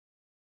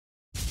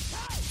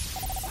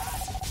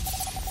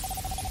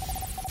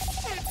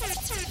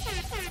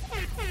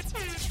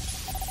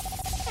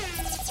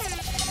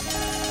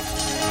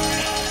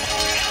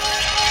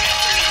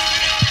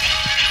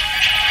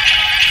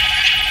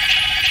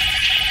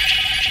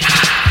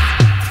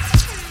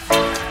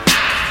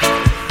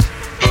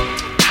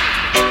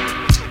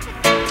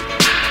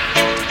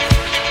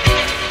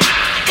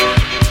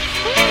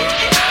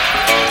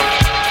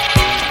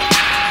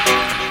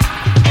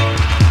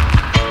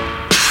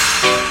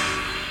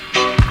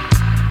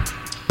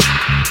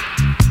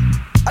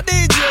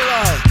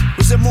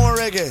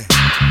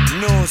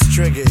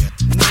reggae.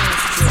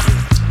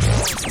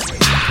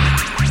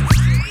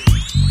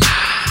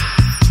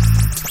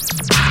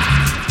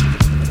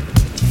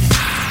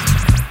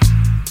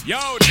 Yo,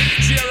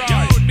 DJ Roy.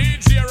 Yo,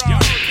 DJ Roy. Yo,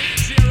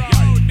 DJ Roy.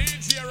 Yo,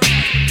 DJ Roy.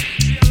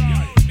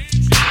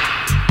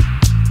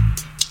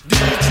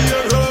 DJ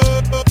Roy.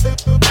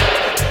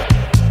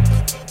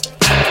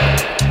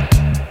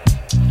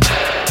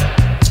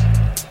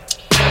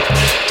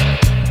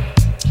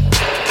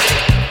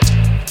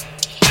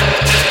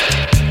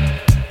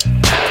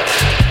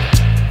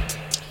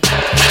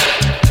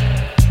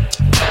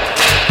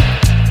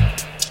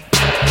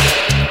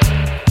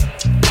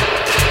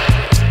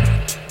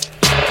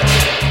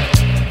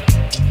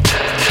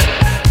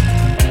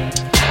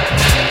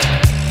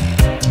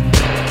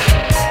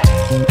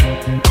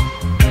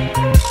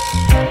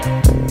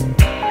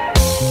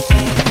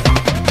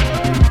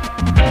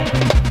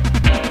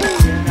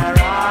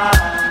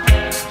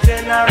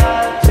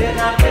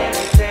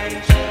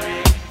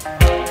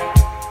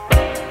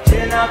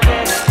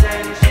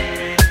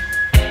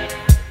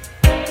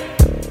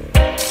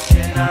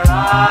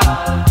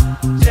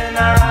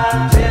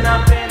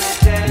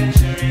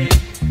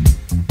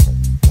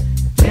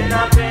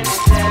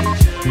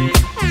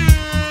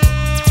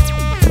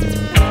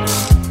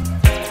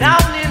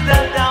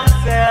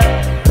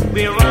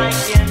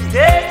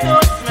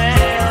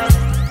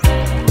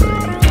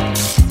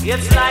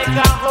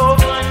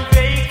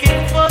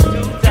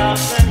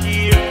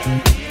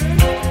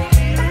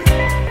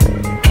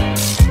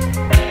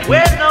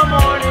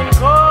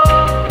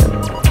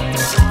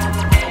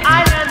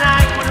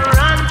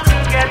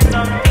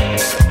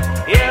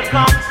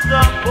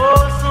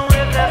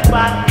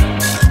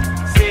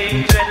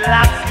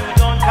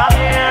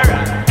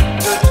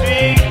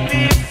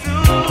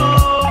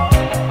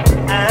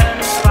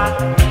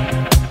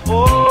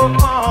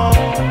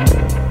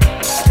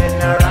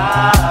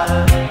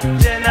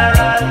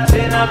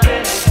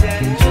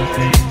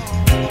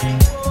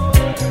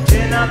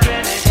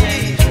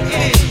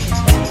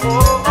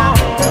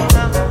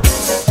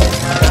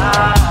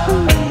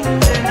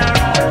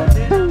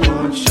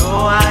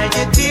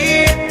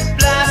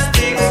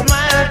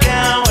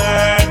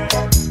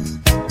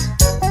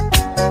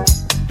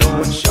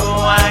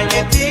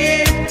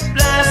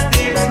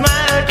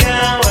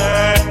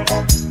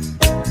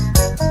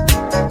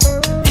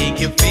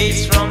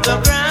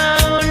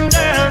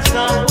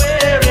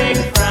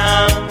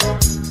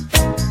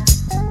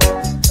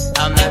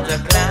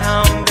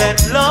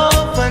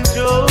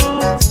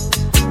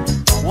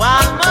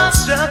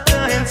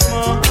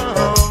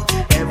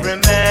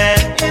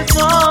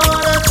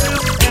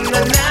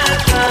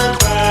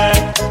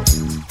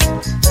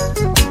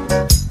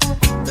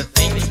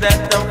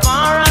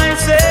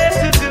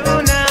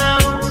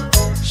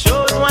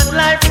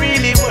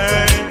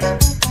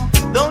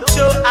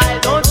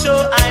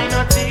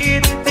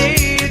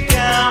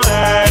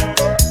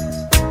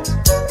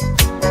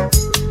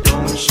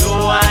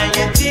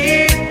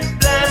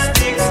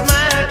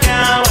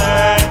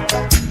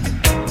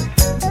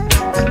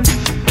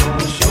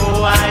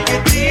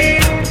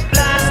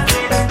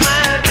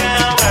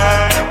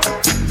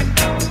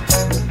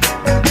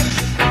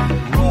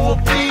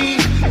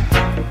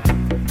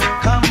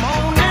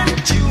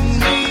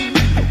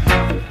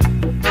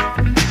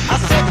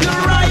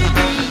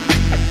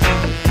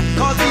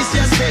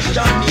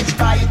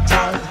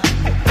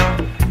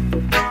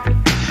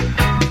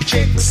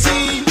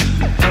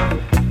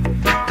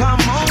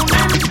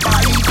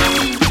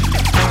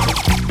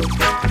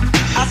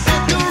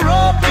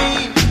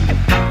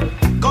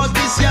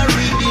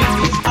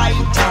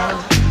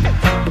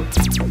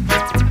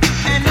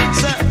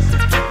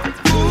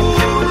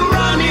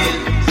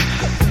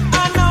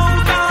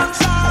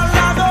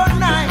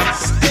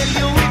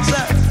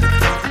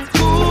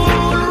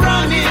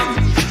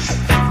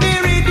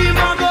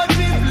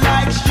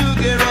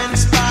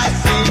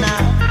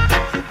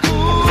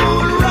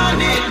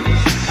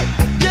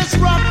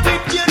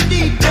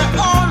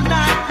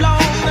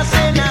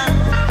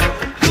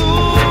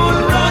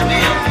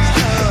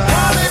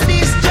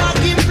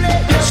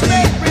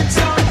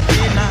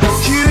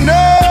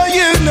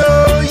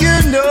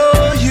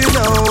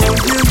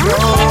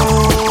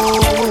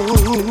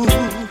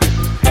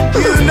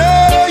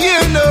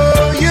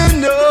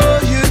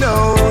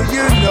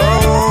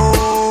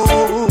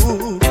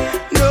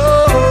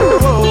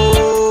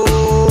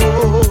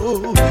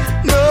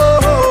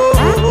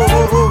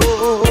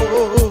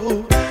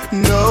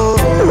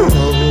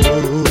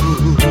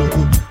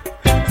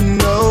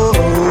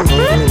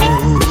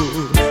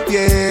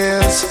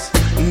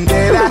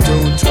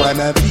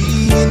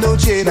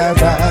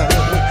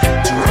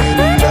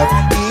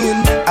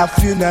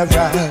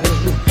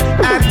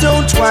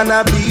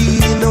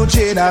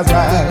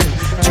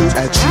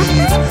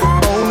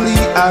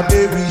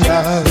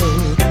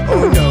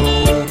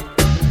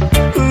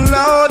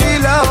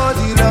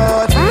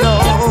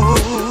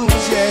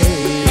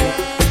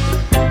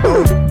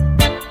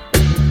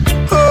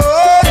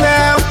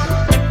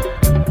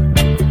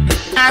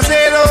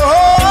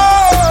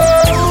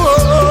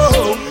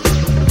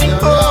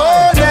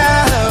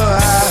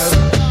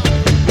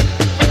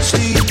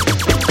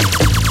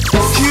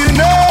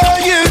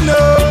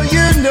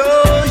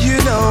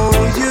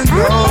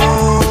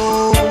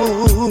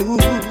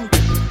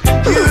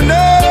 You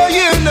know,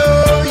 you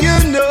know, you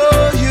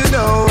know, you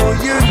know,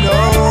 you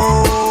know.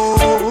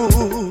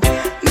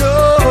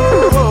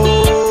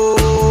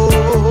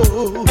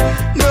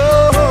 No,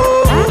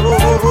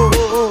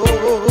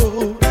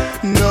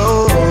 no, no,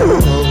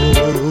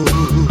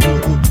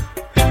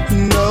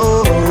 no.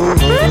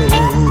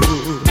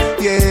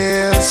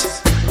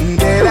 Yes,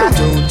 that I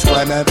don't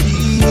wanna be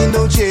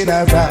no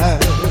general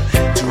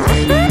to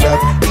end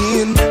up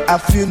in a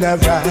funeral.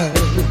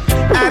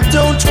 I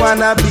don't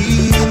wanna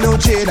be no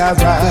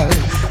general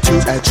to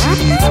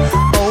achieve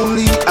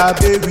only a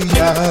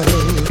burial.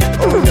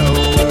 Oh no,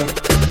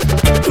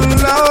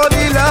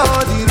 Lordy,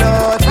 Lordy,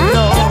 Lordy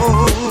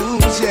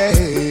knows,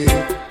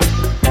 yeah.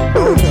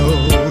 Oh no,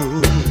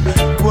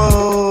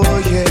 whoa,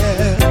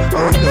 yeah,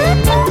 oh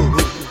no.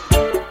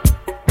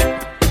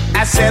 I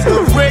said the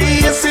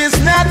race is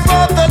not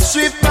for the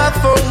swift, but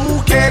for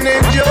who can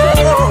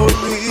endure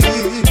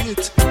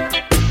it.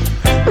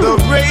 The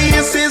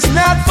race is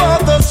not for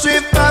the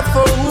swift, but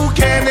for who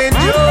can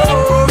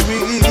endure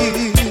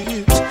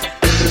it.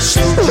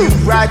 So you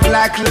ride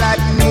like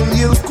lightning,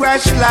 you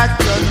crash like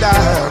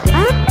thunder.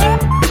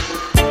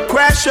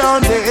 Crash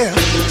on there.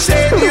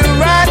 Said you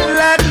ride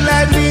like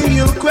lightning,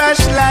 you crash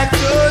like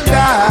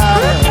thunder.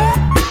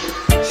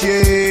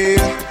 Yeah.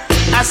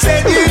 I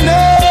said you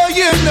know,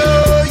 you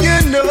know,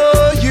 you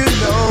know, you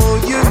know,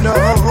 you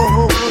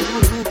know.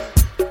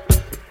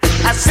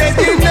 I said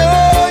you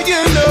know,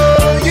 you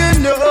know, you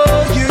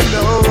know, you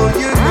know,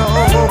 you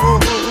know.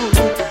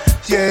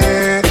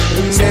 Yeah,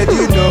 said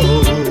you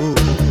know.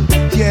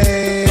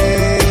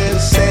 Yeah,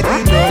 said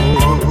you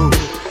know.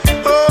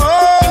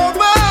 Oh,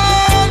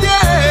 man,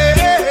 yeah.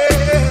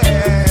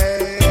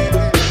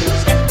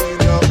 Said you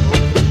know.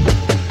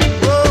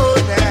 Oh,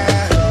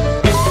 now.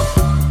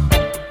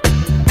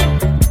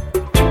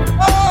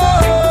 Oh,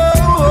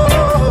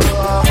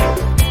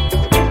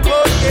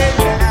 yeah,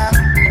 now.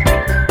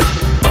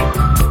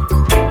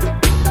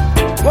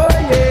 Oh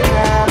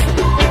yeah,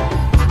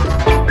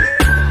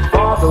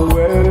 all the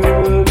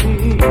world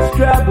is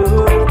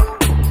trouble,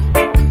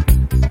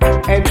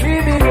 and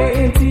living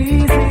ain't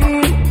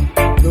easy.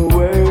 The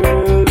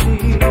world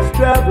is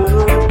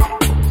trouble.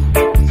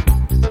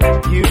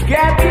 You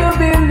got to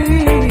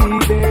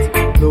believe it.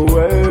 The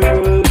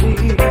world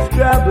is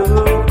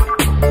trouble,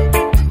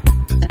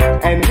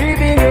 and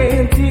living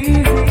ain't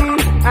easy.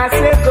 I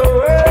said the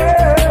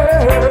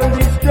world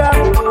is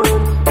trouble.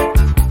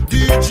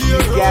 You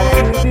got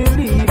to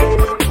believe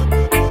it.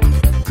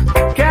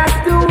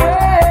 Cast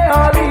away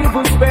all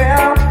evil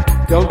spell.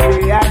 Don't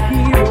play a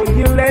hero,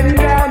 you'll end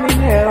down in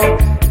hell.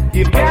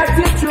 You've got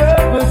your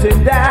troubles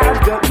and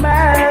I've got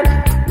mine.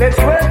 Let's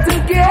work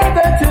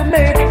together to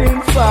make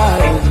things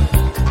fine.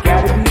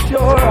 Gotta be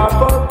sure of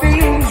all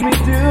things we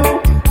do.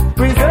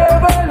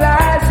 Preserve our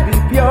lives, be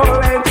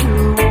pure and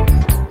true.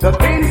 The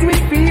things we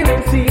feel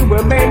and see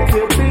were meant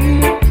to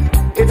be.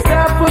 It's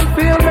the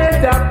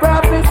fulfillment of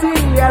prophecy.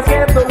 I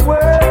said the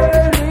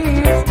world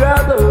is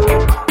trouble,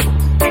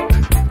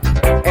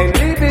 and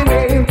living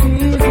ain't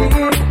easy.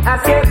 I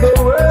said the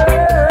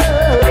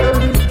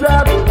world is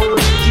trouble.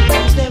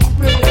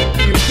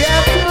 You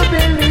got to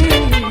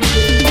believe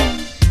it.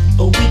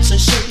 Oh, it's a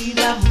shame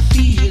I'm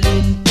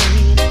feeling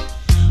pain.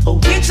 Oh,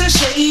 it's a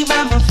shame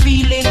I'm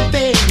feeling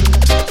pain.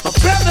 My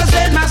brothers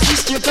and my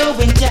sister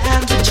going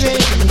down the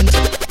drain.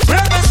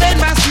 Brothers and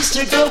my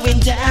sister going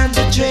down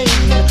the drain.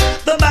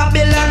 The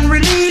Babylon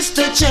released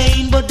the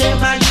chain, but them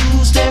I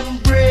use them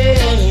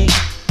brain.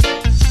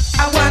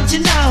 I want to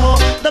know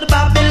that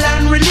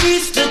Babylon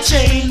released the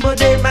chain, but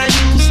them I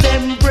use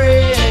them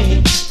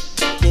brain.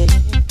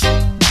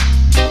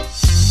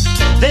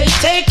 They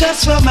take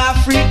us from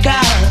Africa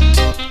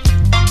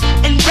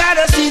and brought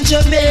us in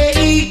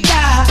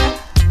Jamaica.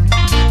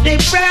 They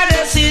brought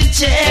us in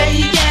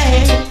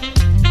jail.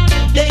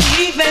 They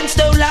even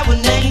stole our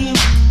name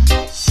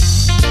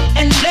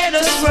and let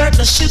us work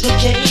the sugar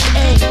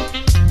cane.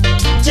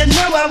 To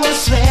know our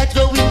sweat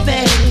go in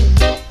vain.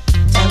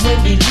 Time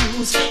when we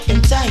lose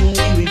and time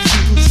we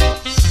refuse.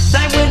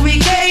 Time when we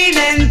gain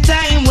and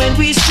time when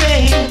we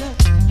strain.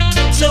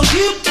 So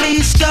you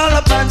please call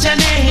upon your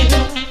name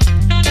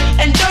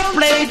and don't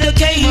play the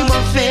game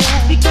of fair.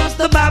 Because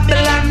the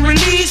Babylon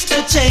released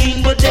the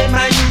chain, but them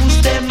I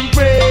use them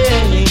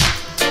brain.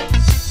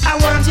 I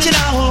want you to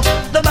know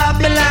the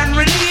Babylon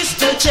released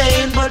the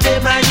chain, but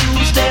them I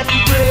use them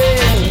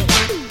brain.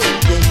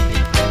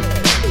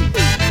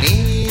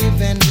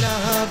 Live and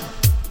love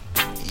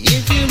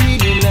if you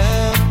really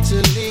love to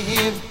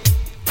live,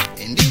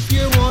 and if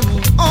you want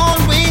to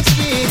always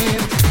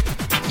give,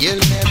 you'll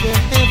never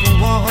ever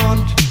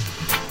want.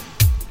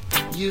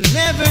 You'll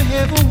never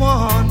ever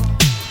want.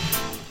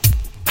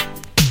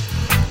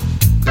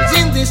 'Cause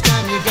in this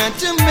time you got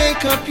to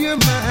make up your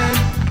mind.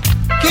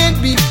 Can't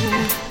be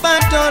fooled by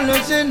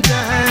dollars and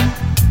dime.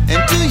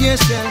 And to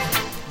yourself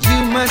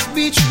you must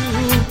be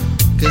true.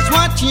 'Cause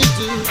what you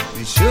do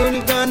is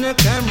surely gonna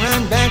come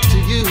round back to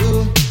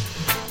you.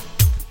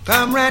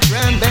 Come right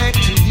round back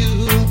to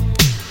you.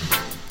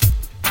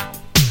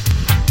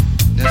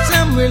 Now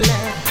some will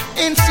laugh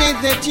and say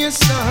that you're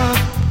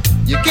soft,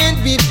 You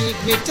can't be big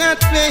without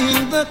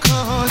playing the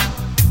cards.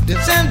 They'll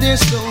sell their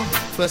soul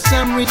for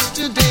some rich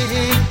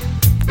today,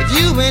 but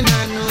you and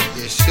I know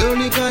they're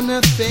surely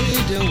gonna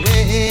fade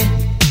away.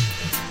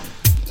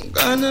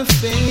 Gonna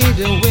fade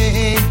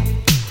away.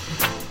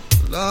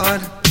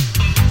 Lord,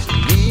 so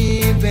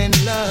live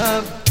and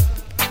love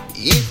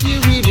if you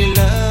really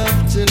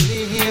love to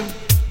live.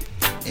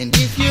 And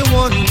if you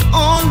want to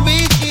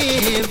always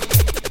give,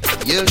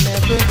 you'll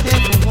never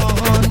ever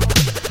want.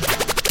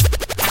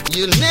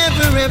 You'll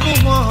never ever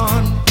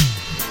want,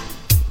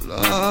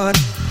 Lord.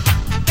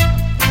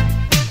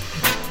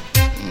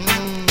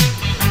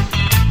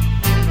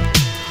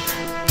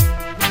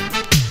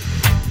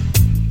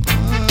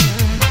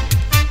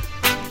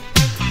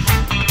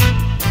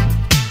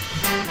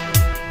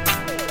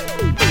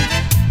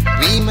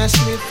 We must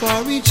live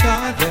for each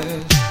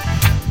other.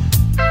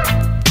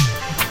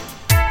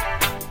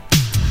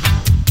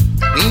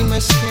 We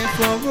must care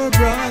for our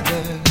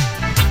brother.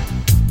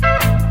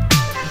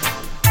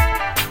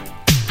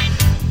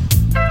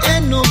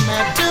 And no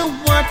matter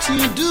what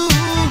you do,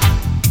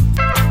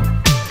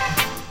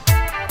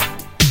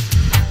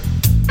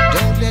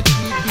 don't let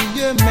me be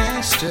your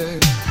master.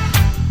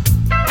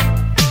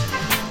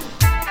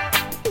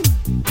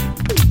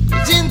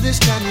 'Cause in this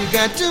time you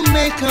got to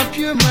make up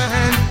your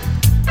mind.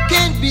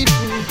 Can't be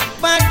fooled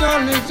by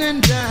dollars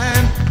and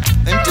dimes.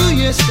 And to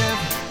yourself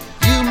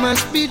you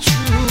must be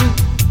true.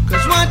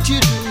 'Cause what you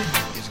do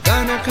is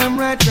gonna come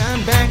right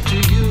round back to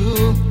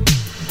you.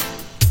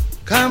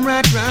 Come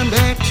right round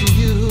back to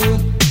you.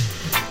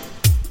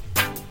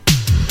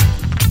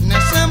 Now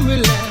some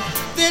will laugh,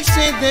 they'll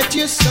say that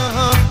you're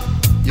soft.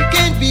 You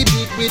can't be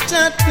big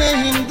without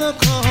paying the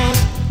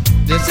cost.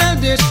 They sell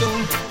their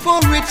soul for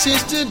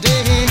riches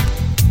today,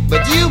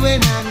 but you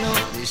and I know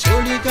they're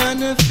surely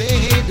gonna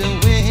fade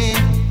away.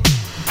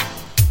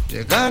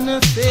 They're gonna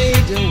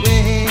fade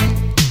away.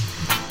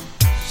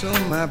 So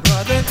my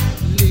brother,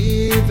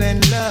 live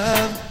and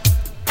love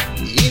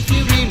if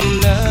you really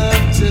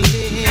love to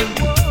live.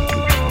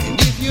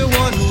 And if you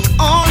want to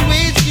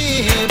always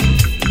give,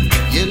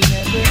 you'll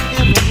never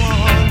ever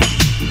want.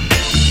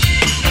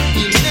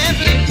 You'll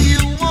never, if you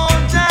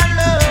want our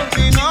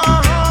loving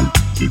arm,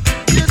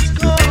 just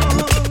go.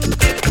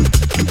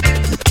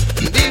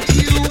 And if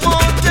you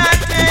want that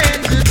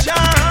tender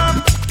charm,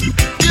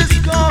 just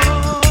go.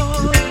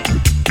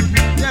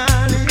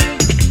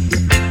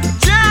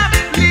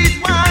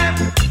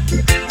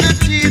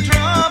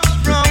 Teardrops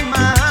from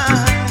my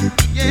eyes,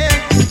 yeah.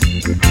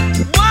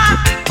 Why,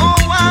 oh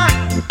why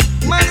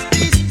must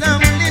these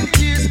stumbling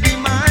tears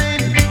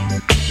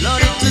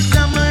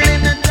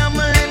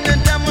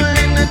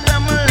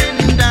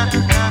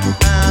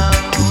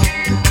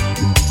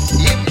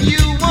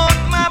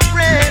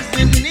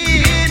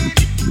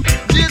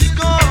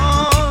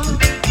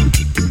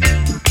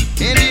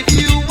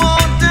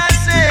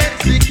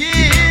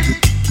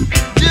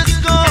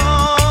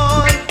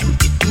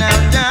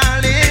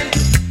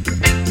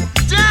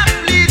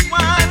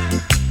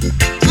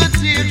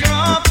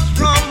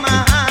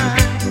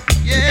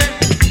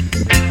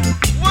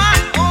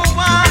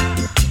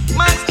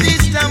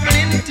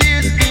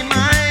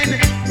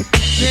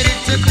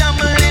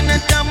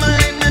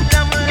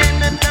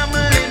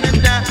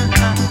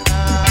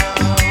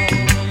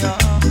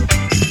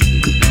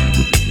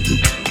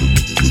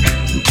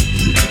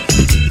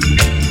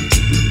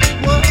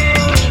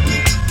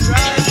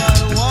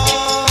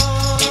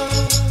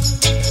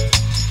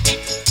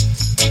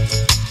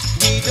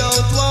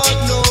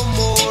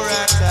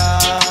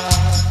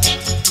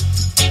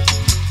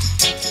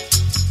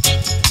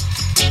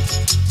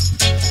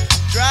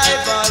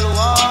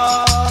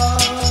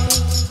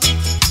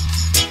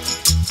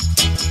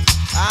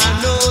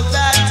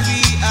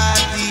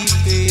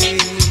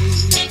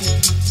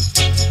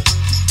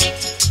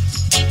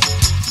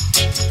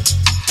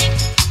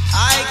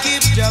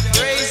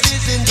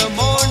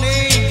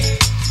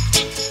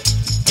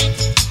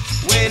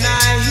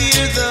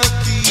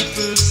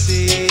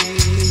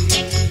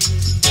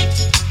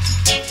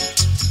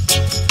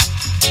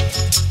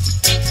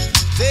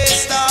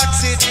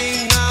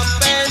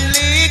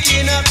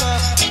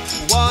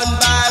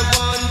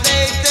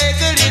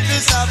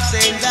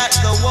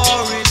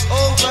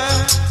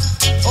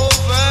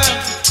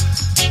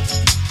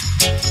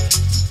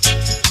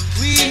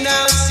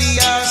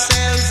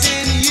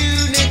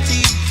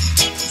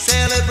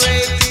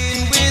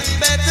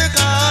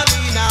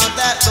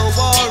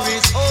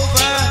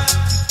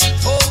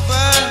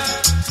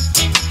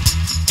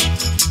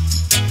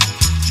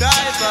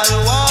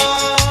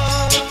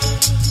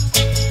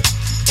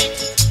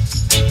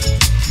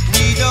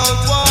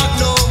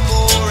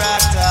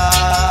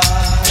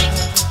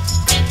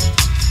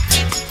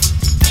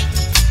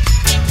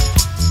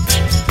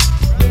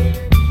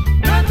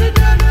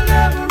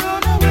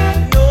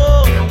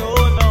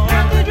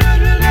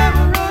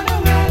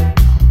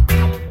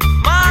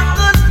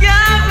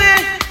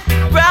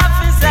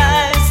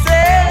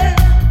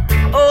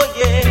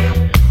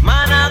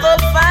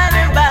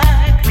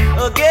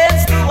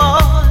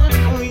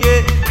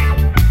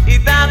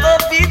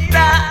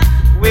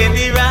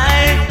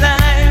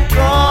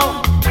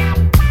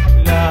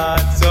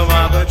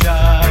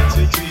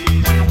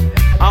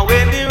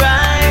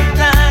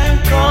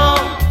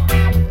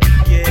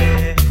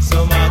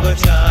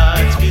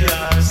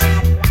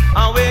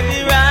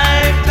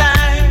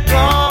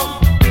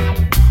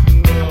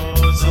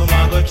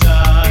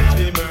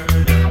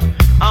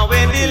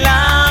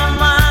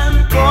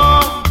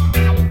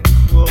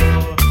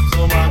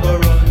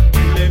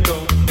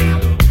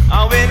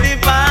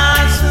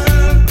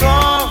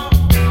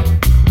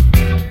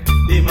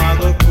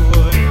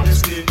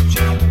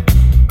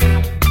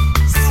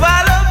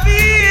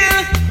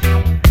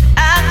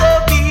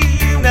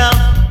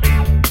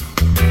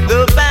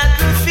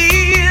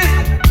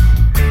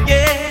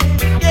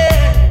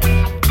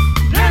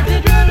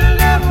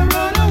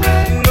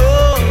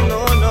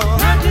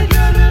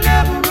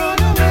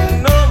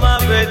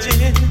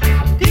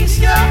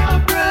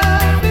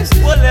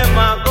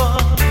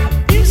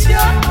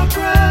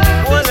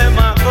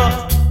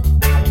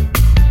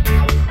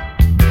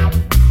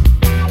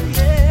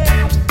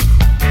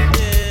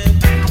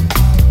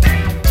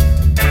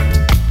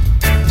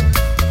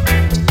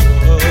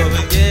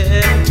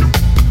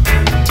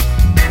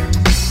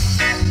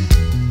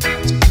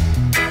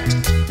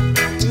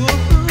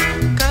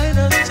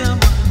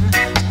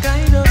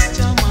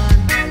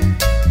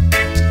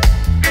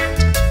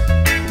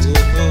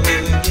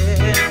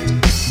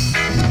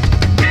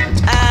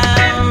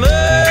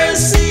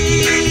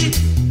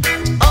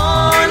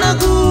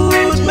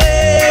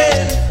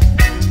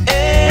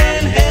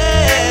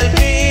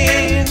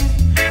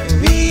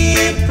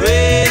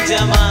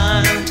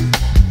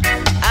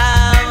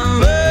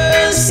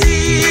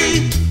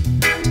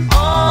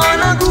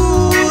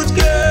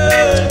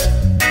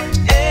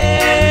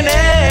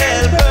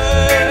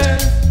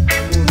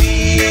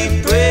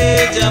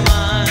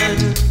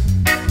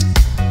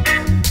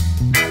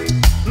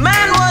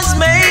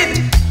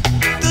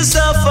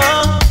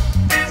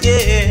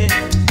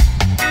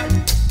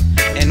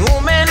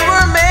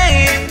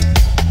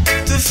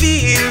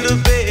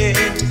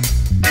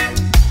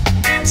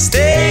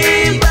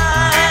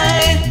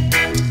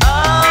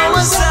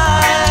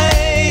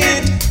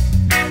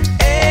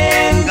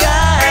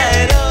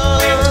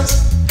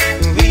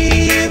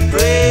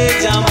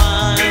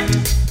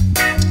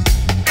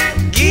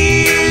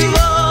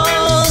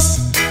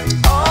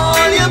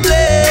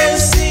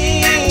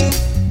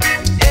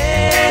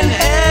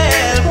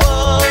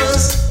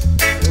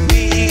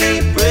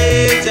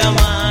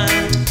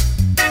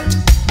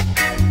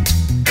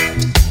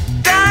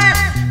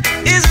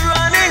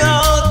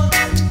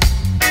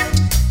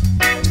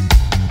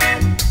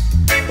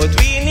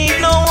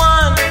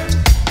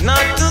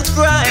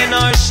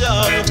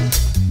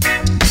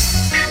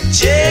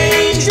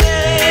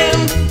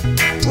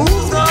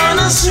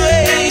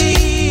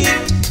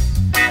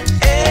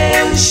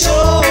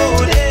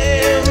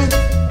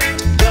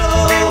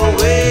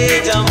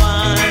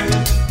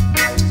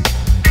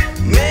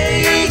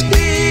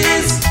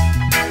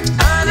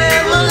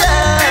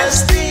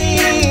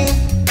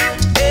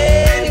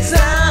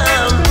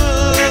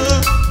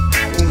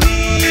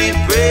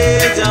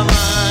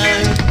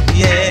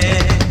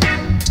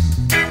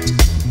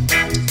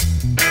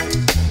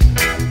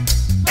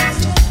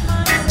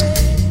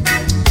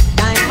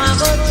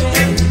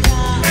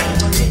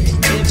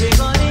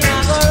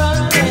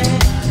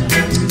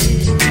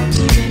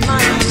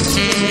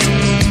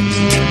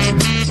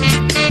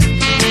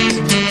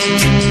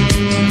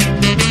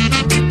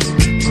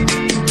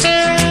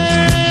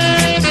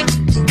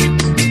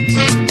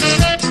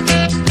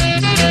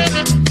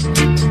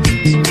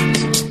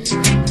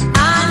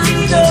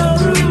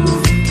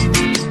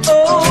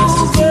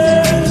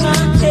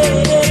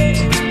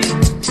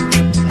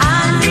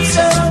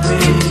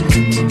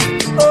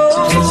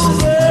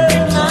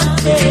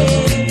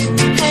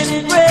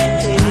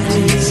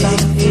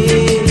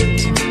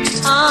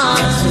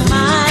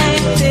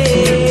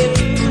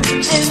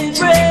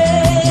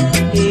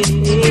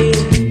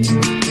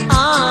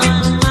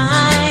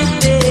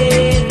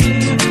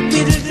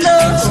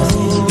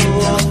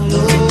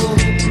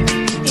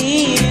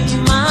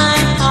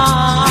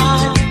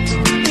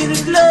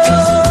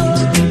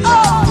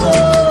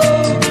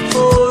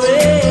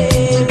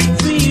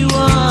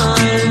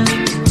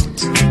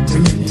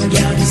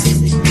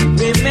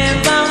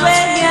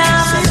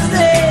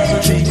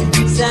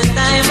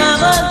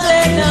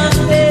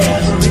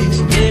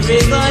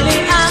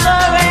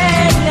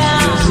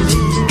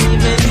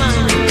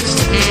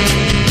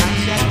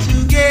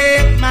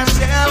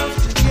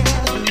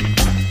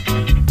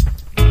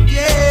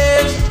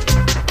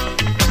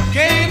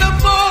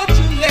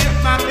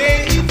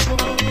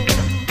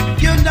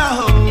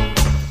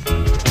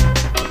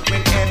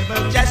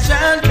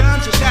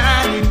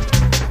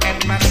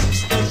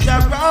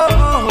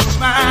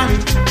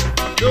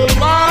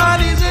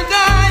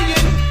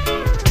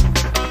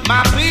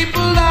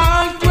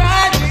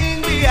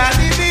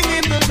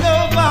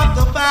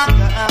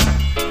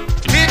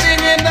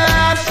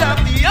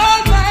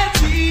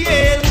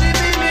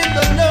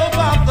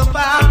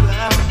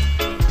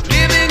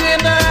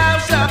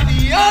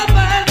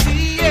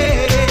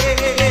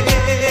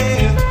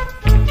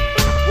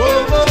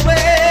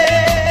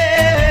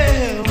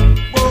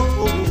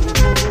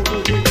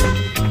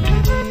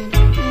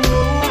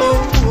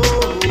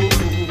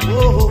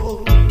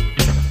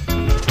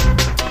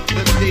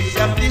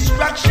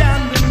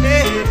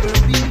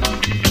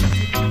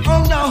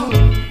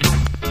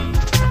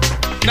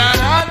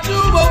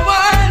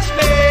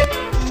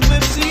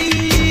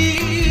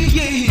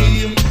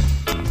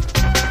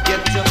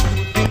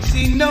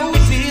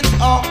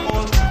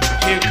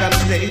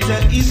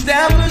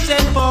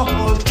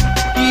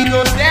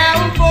goes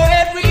down for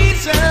a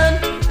reason.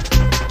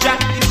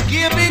 Jack is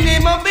giving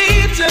him a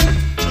beating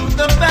to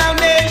the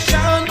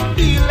foundation.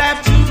 He'll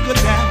have to go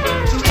down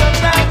to the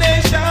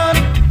foundation.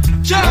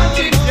 Jack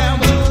is down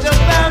to the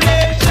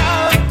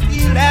foundation.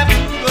 He'll have to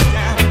go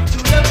down to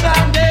the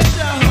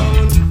foundation.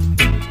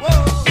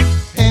 Whoa.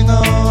 Hang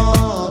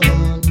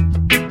on,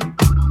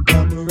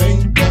 come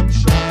rain, come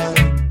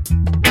shine.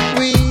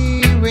 We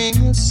ring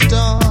a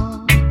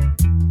storm,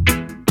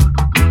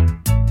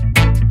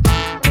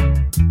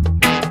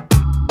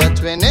 but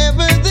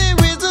whenever there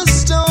is a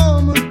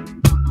storm,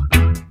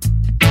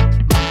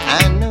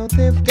 I know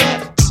they've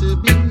got to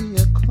be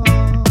a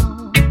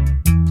calm.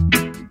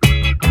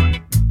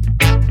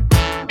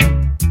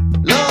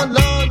 Lord,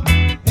 Lord,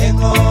 hang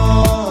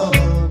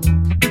on,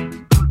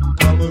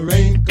 come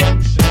rain,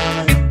 come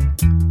shine.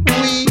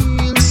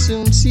 We'll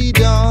soon see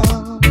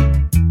dawn.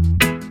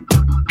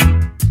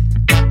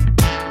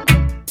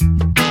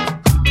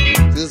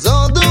 'Cause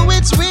although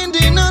it's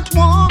windy, not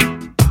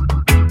warm,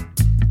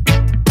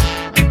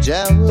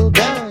 Jah will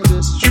guide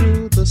us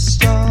through the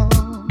storm.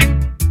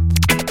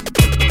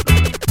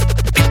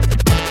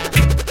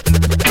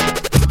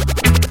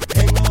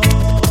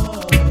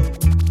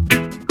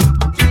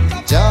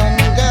 John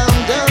down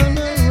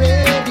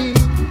already.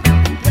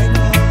 Hang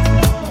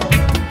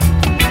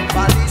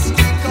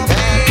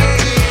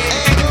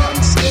on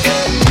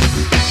steady.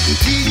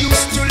 We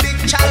used to lick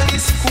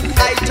chalice, cook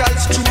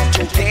idols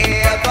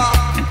together.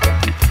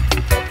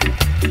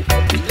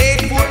 Play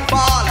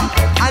football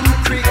and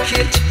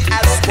cricket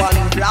as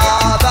one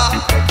brother.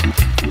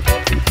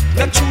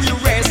 Now to you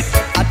rest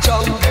a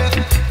jungle,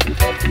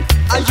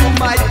 and you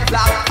might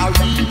black a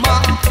rima.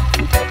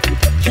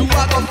 You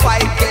are gonna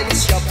fight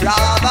against your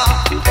brother.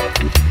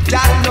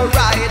 That no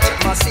right,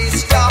 my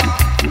sister.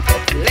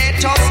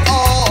 Let us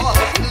all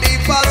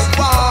live as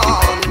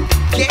one.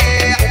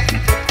 Yeah.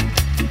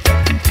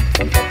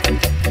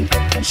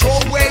 Throw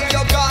away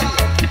your gun,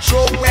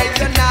 throw away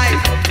your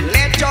knife.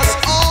 Let us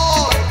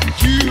all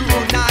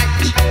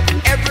unite.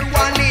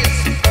 Everyone is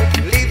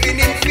living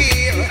in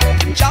fear.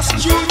 Just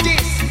do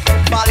this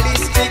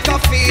ballistic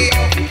affair.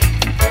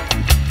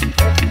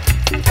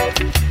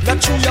 Not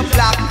through your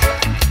black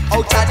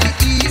out of the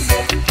east,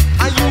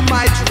 and you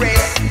might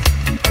rest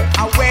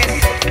a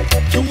west.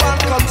 You want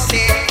come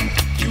say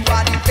you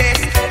are the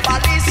best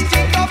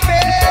ballistic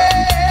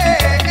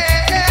affair.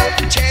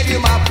 Tell you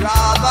my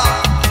brother.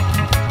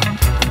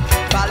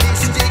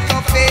 Ballistic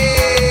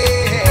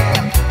affair.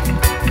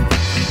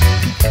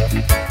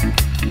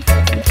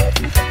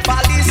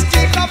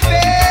 Ballistic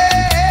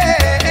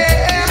affair.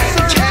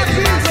 Tell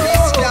you my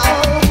sister.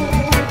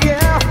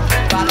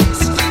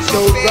 Ballistic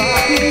affair.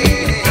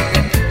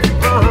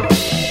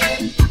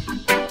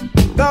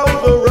 Though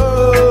the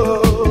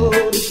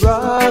road is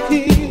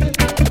rocky,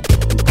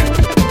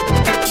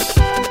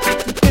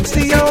 it's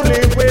the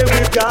only way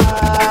we've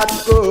got to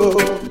go.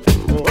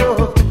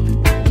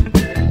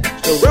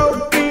 So roll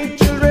me,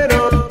 children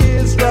of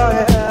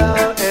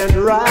Israel, and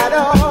ride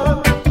on.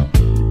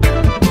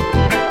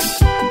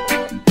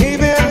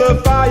 Even the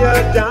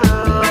fire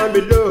down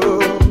below.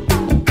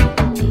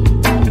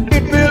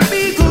 It will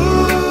be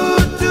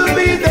good to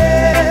be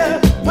there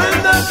when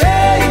the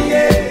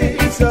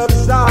gates of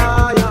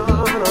Zion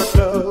are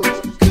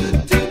closed. Good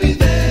to be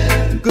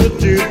there. Good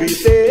to be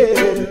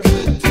there.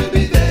 Good to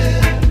be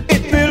there.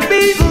 It will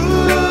be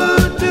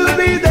good to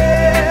be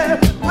there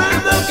when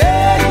the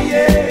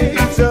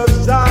gates of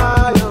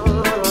Zion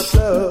are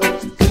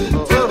closed. Good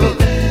to be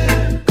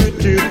there. Good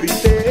to be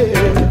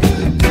there.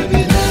 Good to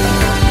be there.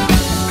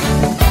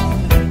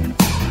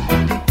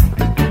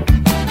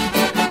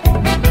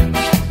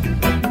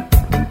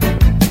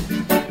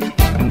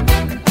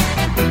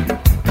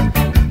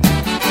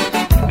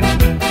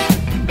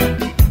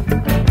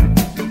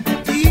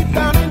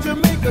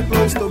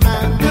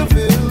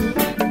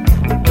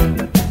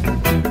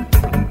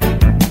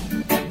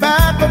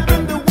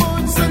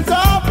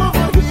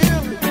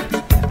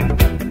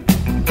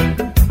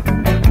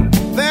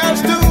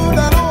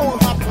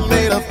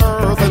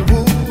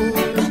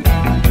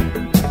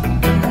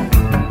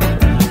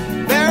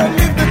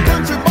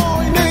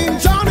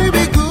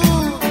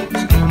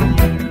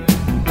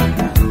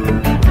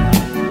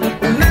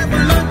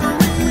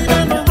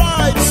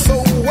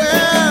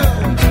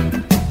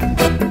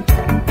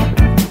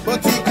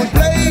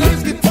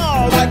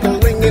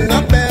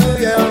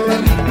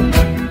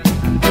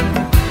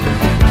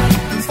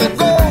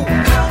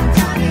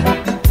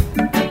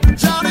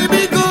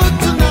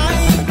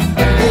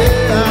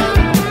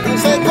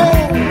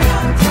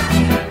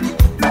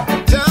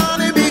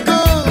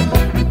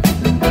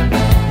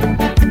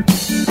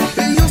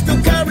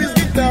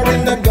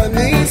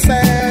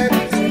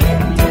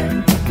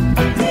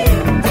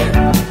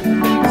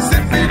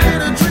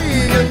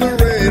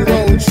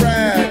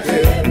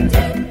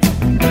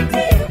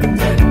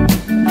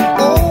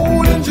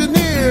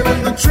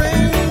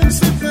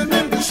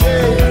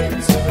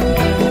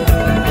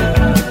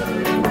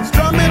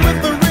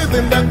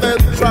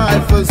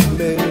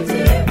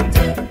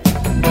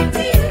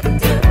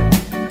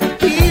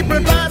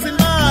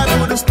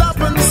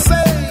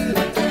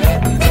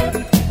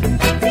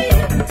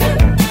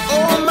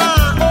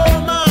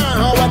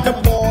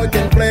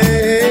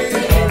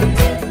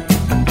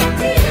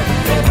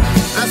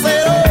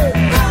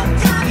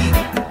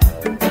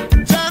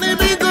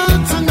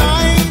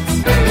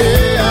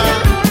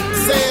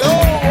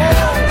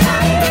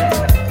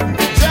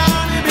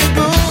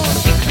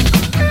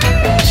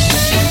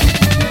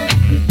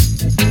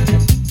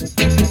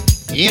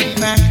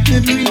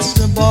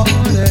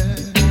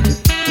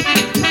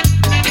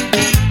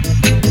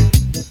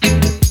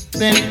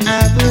 then I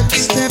would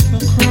step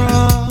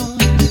across.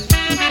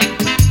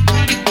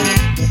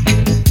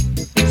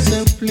 So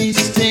please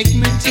take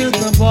me to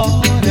the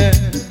border.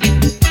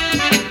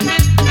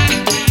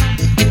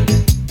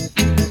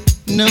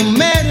 No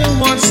matter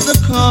what's the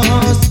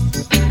cost,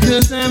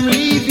 'cause I'm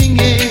leaving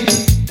it.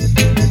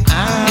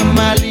 I'm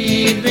a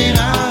leaving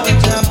out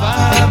of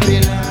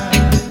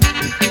Babylon.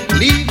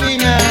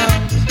 Leaving out.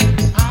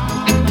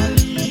 I'm a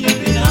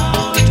leaving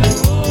out of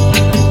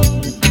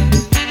Rome.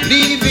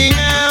 Leaving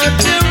out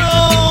to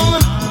Rome.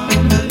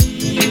 I'm a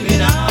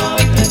leaving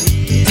out of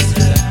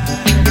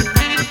Israel.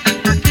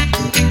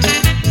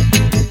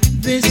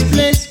 This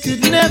place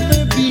could never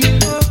be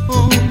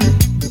home.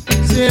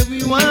 Say we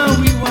want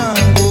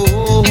go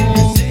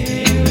home.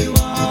 Say we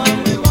want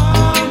go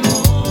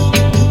home.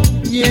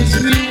 Yes,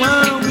 we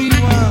want go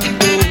home.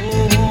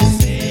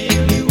 Say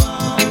we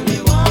want go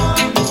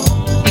home.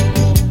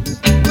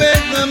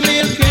 Where the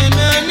milk and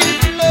honey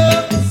flow.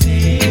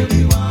 Say we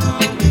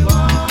want go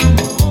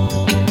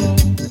home.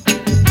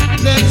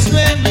 That's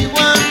where we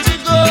want to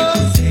go.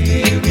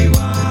 Say we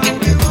want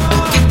go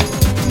home.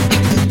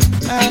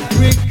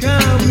 Africa,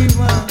 we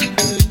want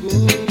to go.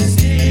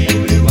 Say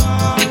we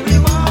want go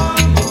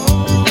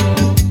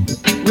home.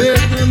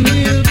 Where the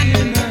milk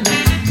and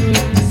honey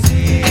flow.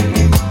 Say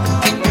we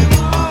want go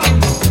home.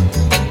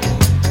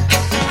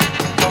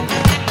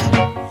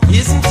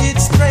 Isn't it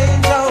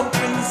strange how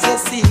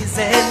princesses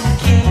and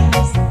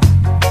kings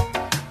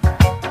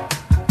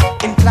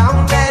in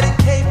clown-headed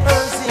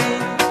capers in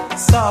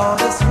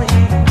sawdust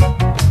ring?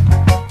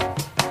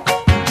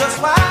 Just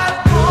why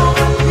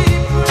common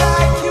people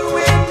like you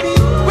and me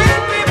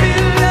will we be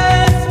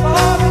less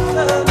for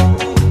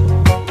eternity?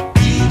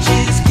 Each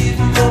is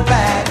given a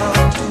bag of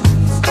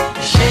tools,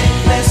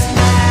 shapeless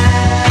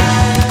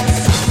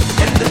knives,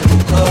 and the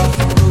book of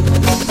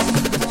rules.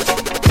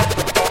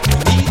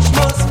 Each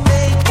must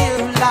make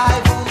their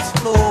lives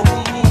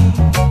flowing.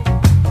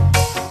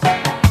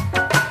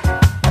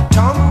 A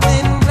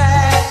tumbling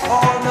black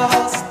on a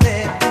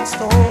stepping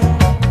stone.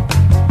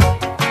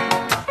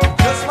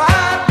 Just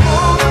why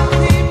common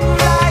people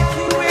like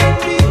you and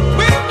me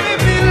will we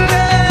be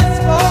less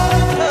for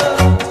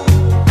eternity?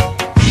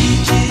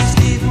 Each is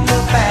given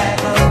a bag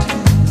of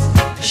tools,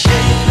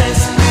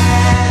 shapeless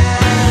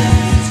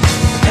knives,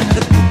 and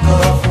the book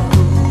of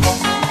rules.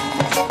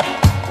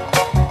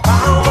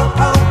 Pow,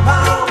 pow,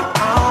 pow,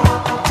 pow,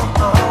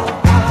 pow,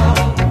 pow.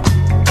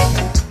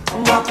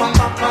 Pow, pow,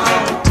 pow,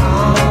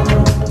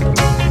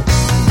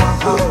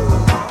 pow.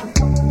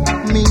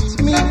 Meet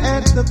me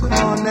at the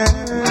corner.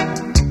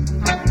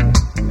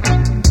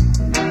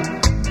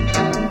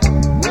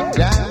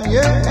 Down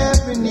your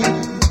avenue.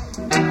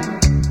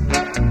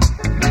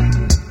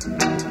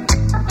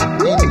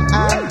 And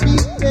I'll be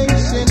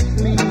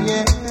patiently,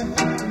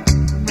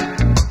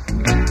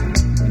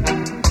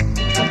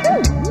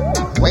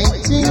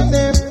 waiting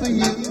there for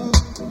you.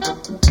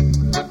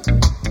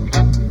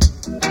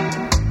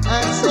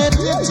 I said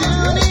to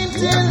tune in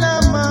till the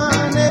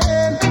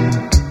morning.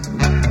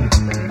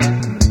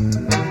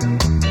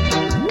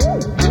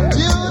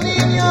 Tune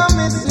in your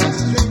missing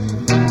string.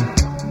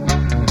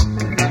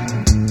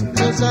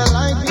 'Cause I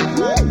like it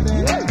like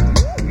that.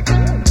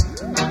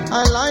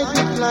 I like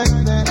it like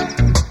that.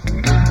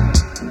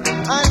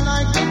 I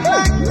like it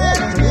like that.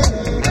 Yeah.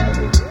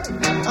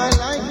 I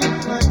like it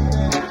like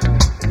that.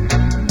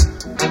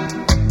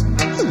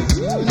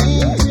 Tune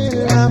in till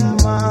the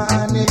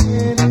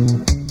morning.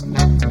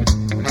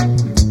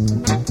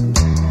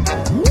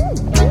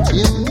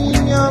 Tune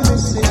in your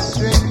missing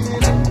string.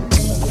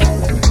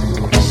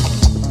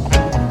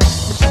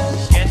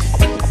 Guess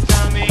who's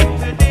coming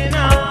to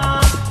dinner?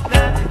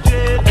 That's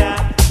Judah.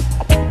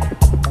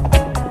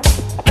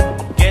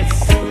 Guess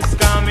who's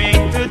coming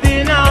to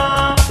dinner?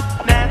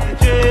 That's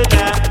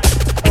Judah.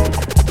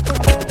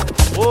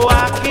 Oh, I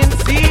can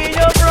see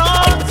you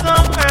brought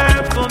some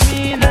herb for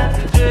me, that's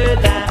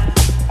Judah.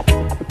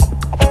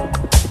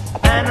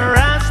 And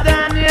Rash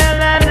Daniel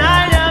and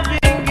I have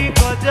been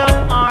Gikojo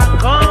are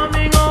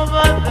coming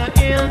over the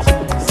hills,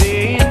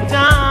 saying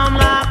time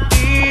like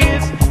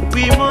this,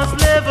 we must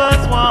live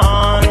as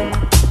one.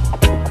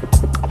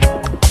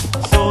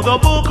 So the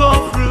book of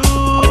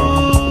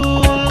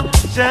rule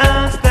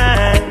shall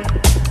stand.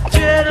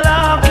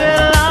 Dreadlock,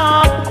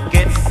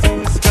 guess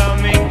who's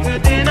coming to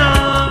dinner?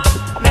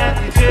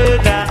 That's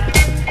Judah.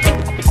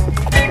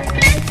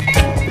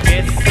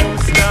 Guess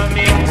who's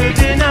coming to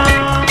dinner?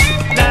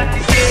 That's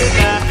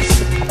Judah.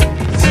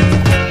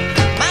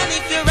 Man,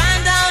 if you run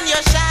down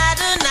your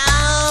shadow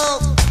now,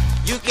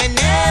 you can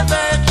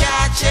never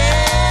catch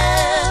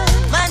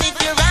it. Man, if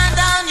you run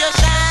down your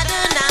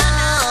shadow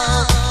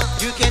now,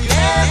 you can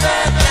never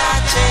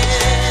catch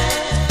it.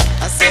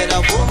 I said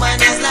a woman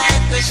is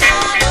like a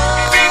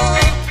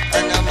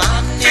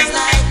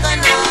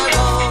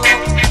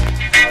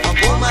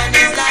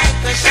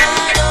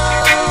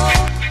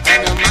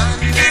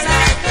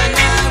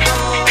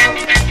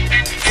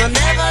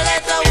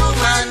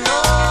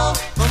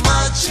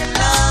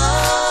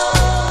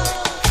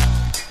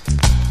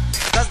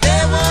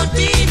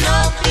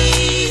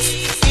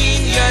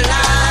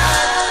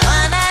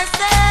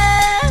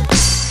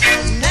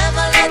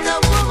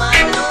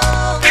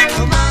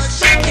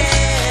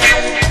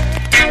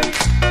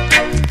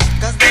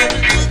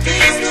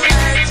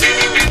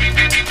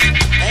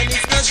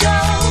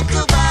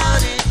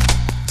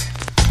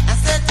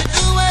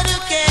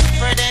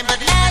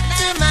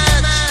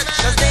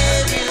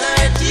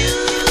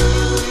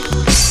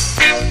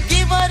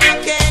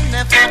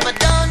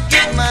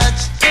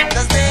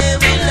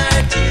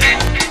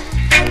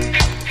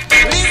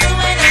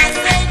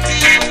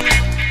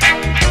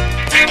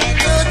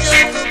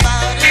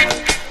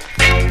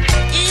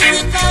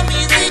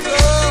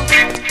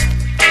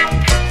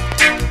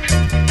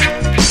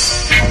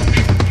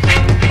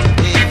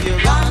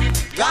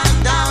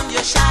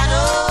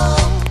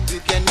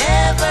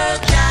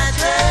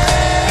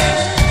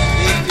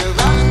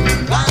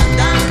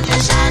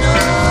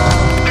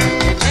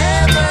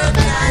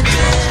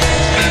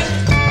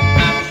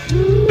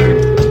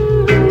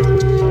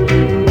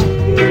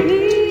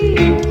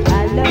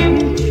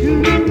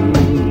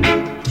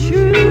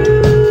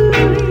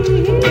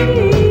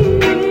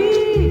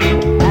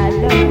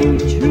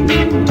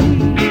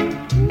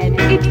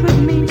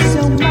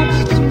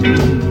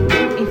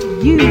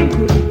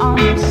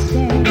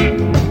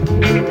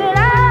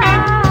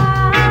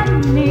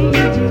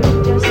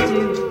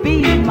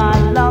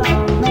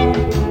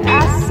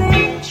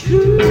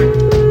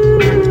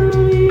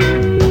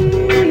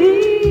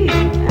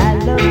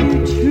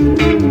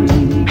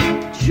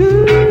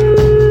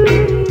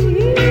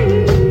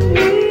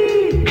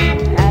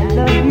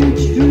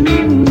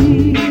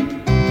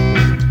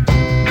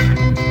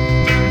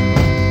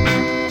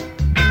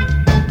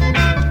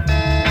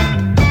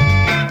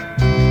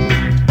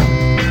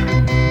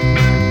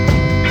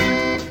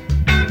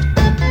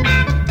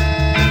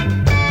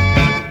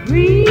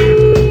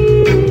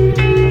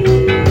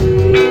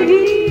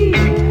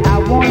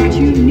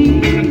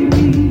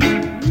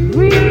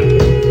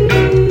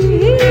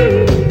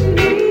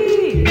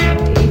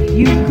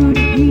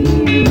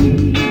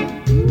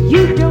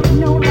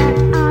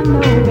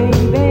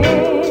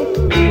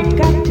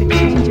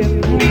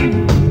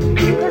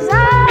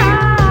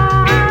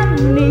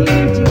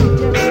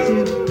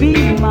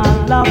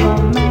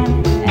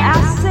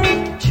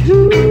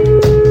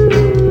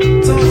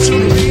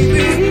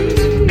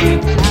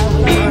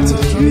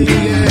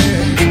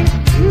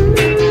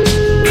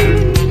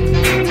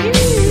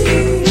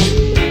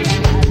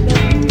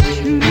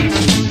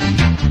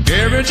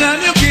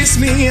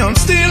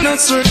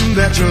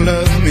that you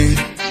love me.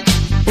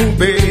 Oh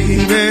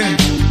baby,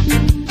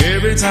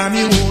 every time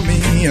you hold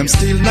me, I'm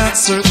still not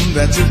certain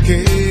that you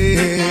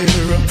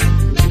care.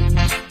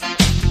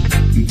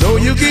 Though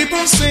you keep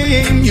on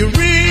saying you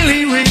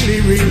really, really,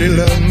 really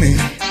love me.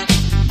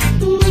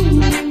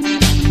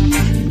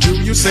 Do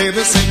you say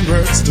the same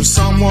words to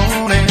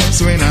someone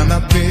else when I'm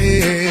not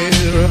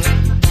there?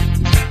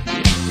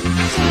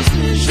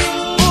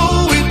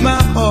 Oh, with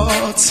my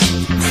heart,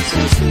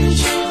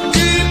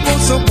 keep on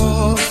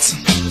support.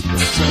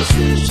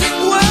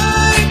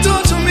 Why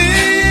don't me?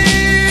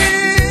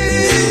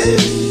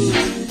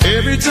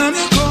 Every time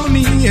you call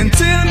me and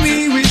tell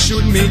me we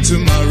should meet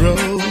tomorrow,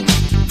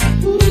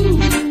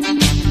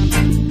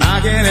 I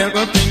can't help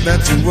but think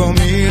that you were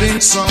meeting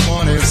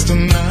someone else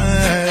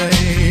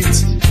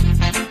tonight.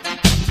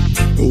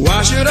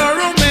 Why should our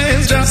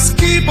romance just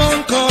keep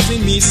on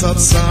causing me such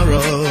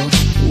sorrow?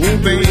 Oh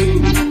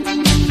babe,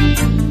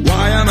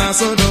 why am I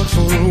so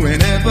doubtful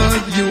whenever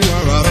you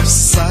are out of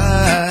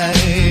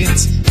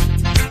sight?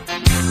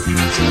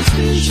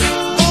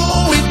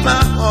 Oh, with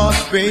my heart,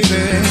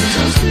 baby,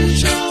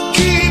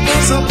 keep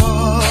us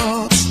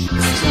apart.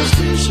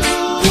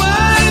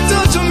 Why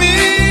don't you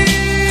mean?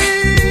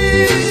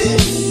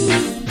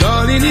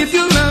 Darling, if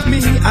you love me,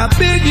 I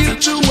beg you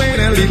to wait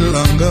a little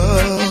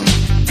longer.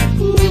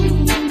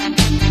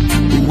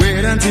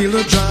 Wait until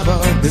I drive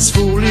out this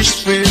foolish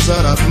phase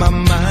out of my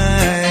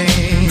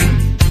mind.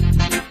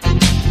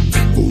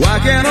 Why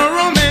can't a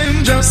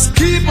romance just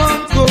keep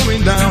on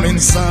going down in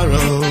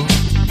sorrow?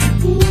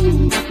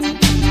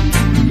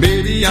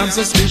 Baby, I'm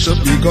suspicious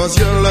because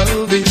your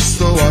love is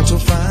so hard to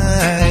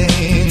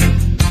find.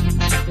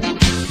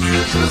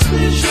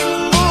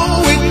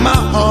 Oh, with my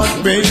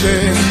heart,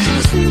 baby,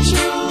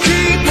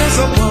 keep us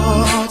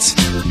apart.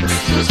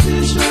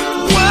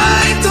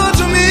 Why don't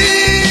you mean?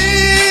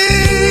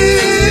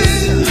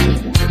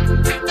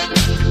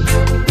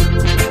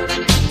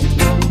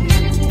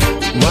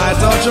 Why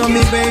don't you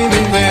me,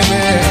 baby,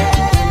 baby?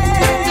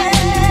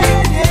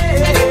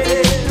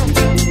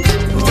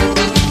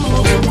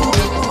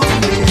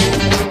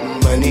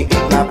 Money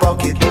in my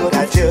pocket, but I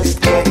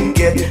just can't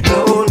get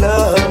no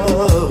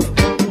love.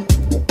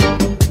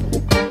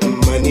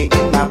 Money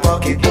in my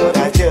pocket, but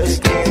I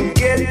just can't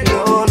get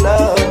no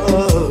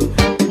love.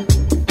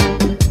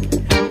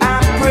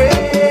 I'm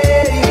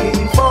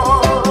praying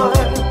for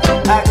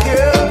a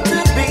girl to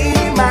be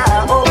my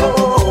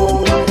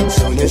own.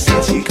 Sonia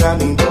said she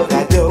coming, but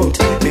I don't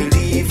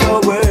believe her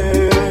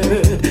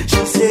word.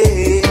 She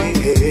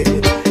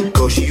said,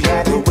 'cause she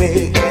ran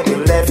away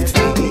and left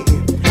me.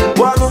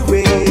 What a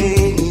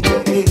rainy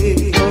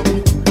day.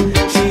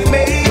 She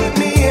made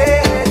me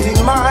have in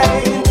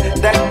mind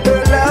that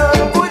her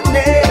love would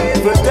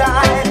never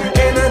die.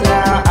 And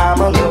now I'm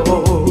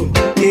alone,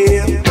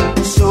 yeah,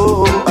 so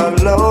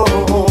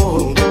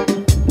alone,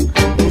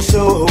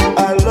 so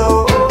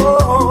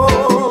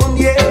alone,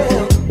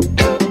 yeah,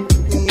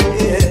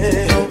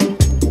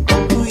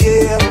 yeah, ooh,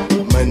 yeah.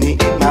 Money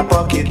in my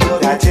pocket,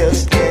 but I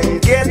just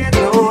can't get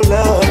no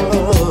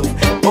love.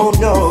 Oh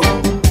no.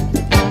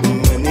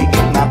 Money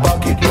in my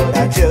pocket, but I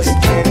just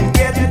can't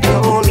get no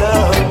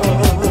love.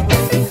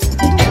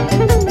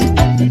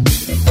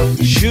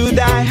 Should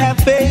I have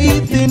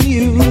faith in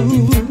you?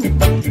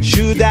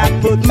 Should I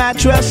put my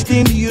trust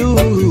in you?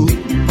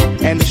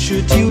 And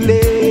should you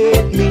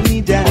let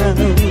me down?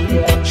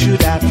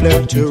 Should I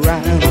flirt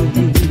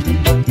around?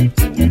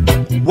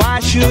 Why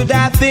should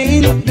I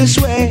think this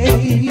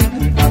way?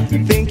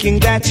 Thinking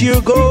that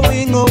you're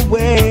going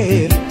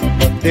away.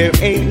 There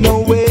ain't no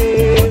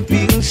way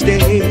we'll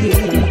stay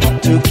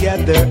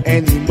together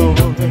anymore.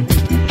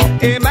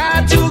 Am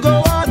I to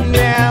go on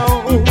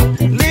now,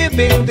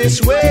 living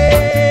this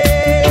way,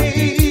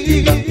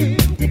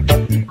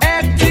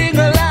 acting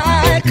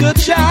like a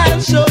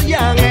child so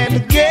young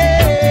and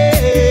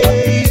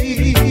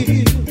gay?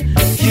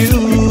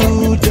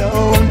 You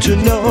don't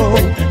know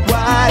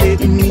what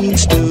it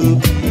means to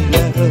be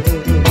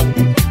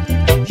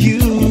loved.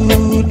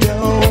 You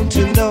don't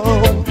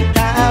know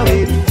how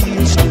it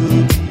feels to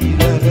be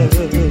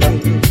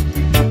loved.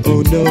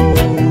 Oh no.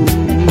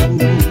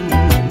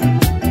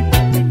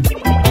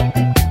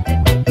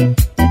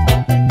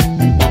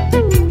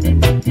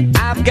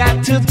 I've got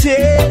to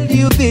tell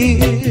you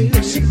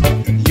this.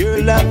 Your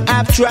love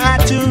I've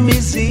tried to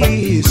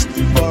resist,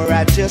 for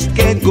I just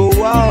can't go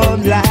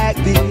on like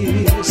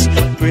this,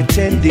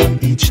 pretending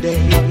each day.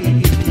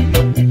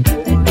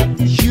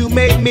 You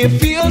make me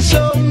feel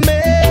so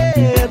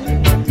mad.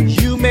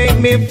 You make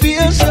me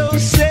feel so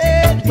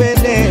sad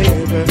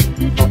whenever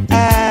I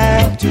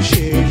have to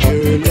share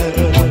your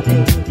love.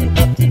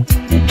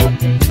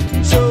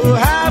 So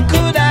how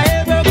could I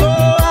ever go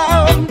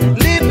on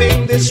living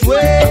this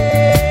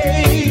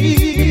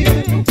way,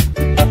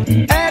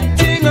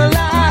 acting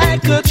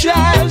like a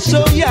child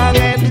so young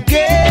and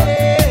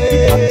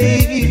gay?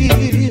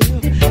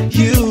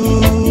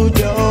 You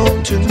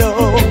don't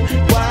know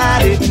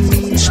what it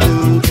means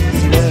to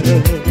be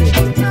loved.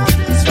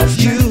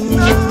 You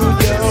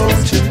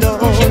don't know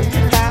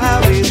how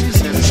it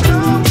feels to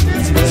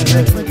be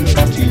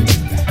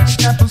loved.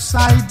 Step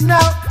aside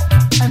now.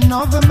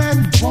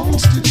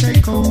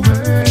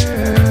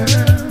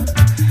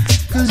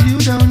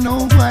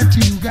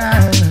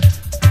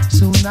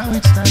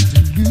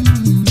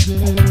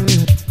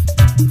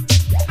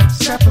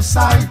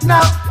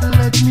 Now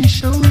let me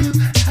show you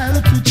how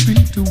to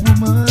treat a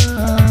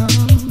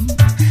woman.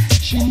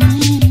 She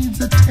needs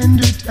a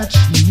tender touch.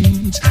 She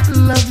needs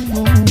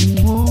loving,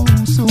 oh,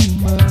 so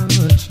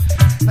much.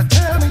 Now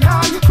tell me,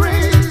 are you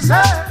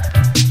crazy?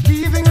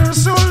 Leaving her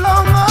so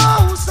long,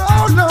 oh, so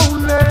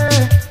lonely.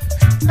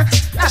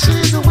 Now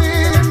she's a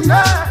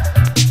winner,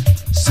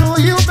 so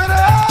you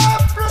better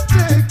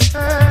protect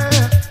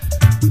her.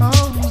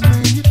 Oh,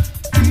 when you're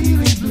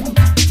feeling blue,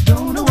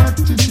 don't know what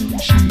to do,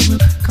 she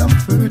will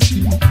comfort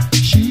you.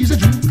 She's a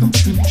dream come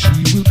true.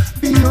 She will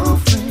be your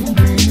friend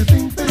when you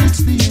think that it's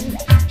the end.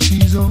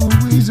 She's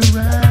always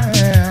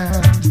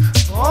around,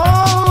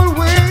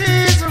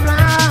 always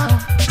around.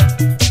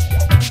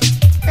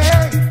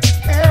 Hey,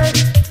 hey,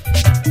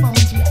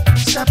 won't you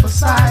step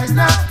aside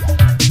now?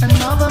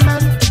 Another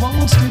man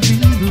wants to be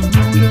the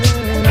ruler,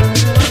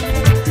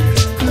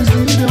 'cause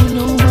you don't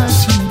know what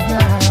you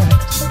got,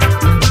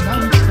 and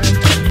now it's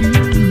time to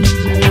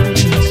lose it.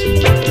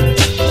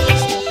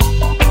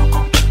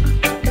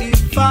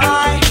 If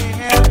I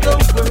had the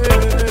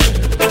world,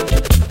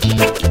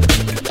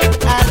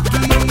 I'd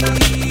give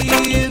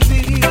it to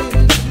you,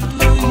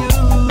 girl.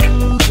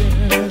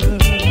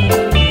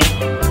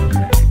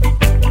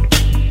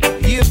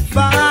 If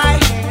I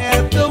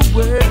had the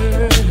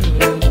world,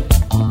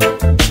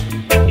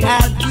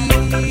 I'd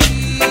give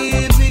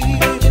it to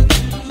you,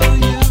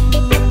 girl.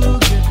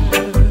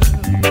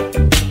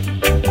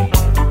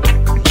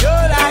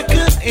 You're like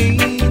an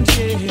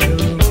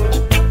angel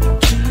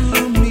to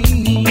me.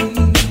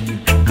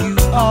 You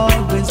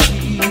always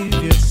give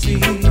your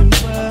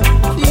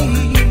sympathy,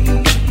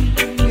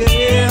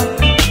 yeah.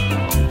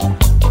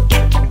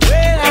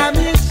 When I'm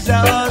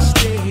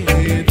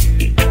exhausted,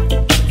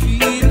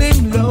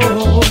 feeling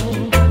low,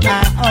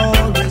 I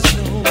always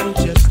know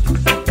just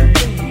where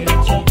to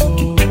go.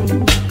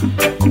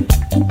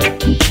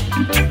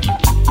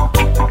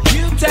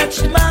 You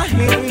touched my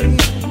hand,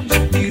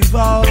 you've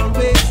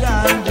always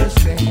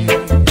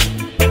understand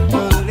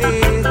the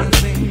little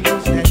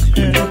things that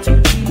hurt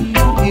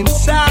me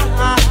inside,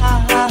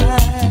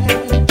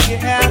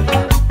 yeah.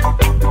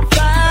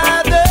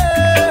 Father,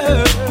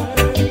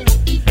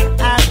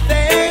 I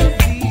thank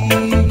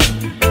thee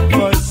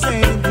for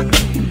sending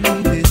me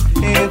this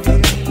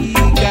heavenly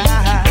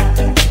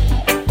guide,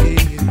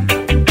 yeah.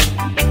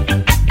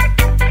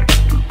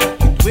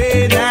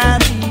 When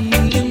I'm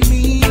in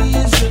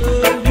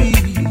misery,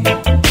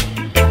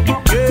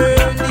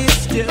 girl,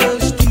 it's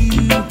just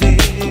you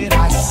that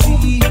I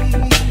see.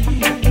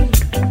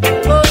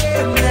 Oh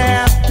yeah,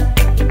 now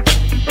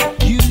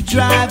you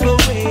drive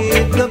away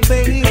the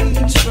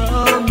pains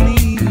from me.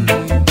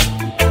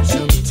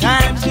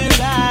 Sometimes you're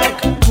like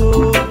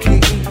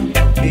cocaine,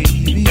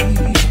 baby.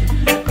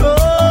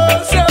 Oh,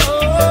 so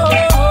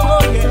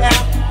yeah,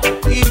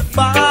 if I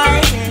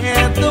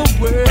had the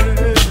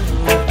world,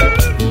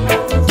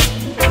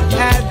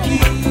 I'd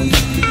give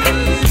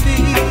it to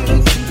you.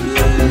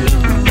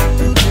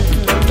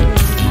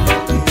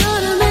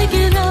 Gotta make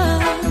it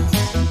up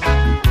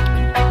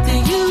to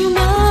you,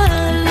 my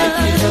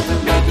love.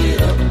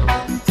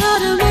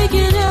 Gotta make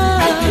it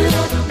up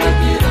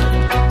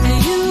to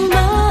you,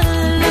 my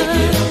love.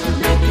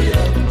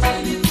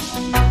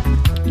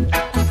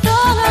 I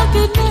thought I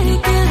could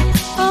make it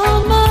on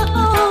my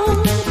own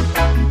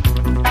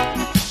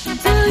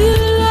till you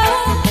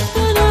left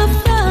and I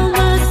found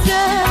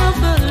myself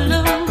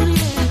alone.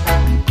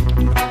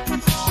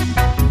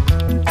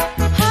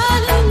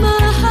 Hiding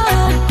my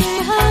heart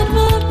behind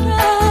my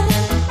pride.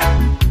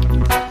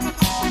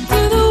 To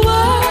the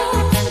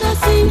world I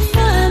seem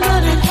fine,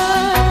 but it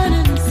hurt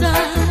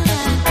inside.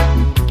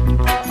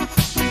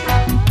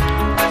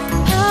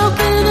 How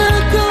can I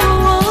go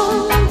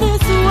on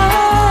this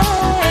way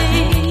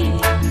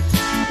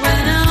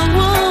when I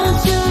want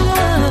your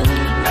love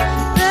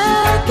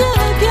back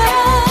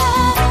again?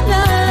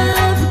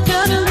 I've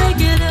gotta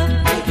make it up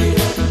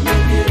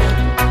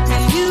to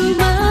you,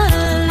 my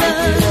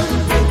love.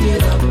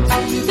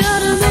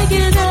 Gotta make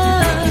it up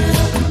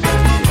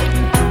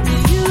to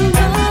you,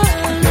 my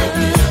love.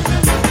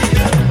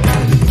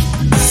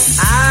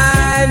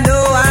 I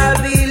know I'll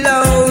be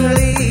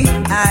lonely,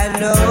 I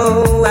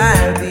know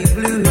I'll be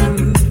blue.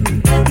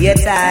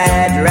 Yet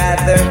I'd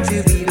rather to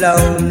be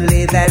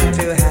lonely than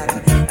to have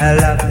a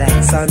love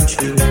that's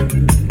untrue.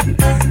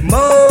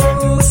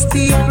 Most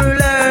people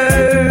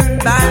learn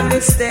by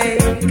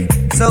mistake,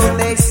 so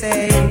they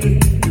say,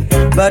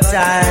 but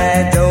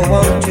I don't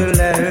want to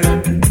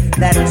learn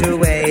that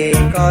way,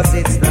 'cause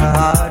it's the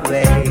hard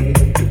way.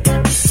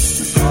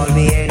 Call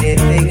me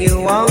anything you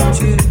want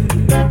to,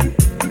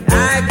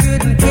 I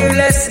couldn't care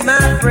less,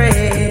 my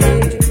friend.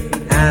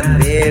 I'm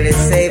merely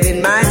saving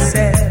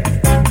myself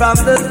from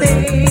the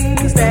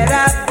things that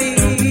I feel.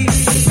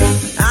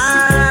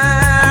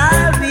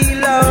 I'll be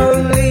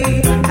lonely,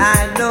 I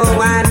know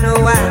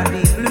I'll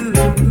be blue.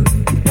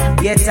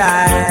 Yet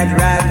I'd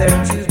rather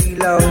to be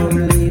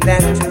lonely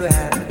than to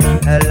have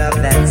a love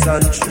that's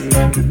untrue.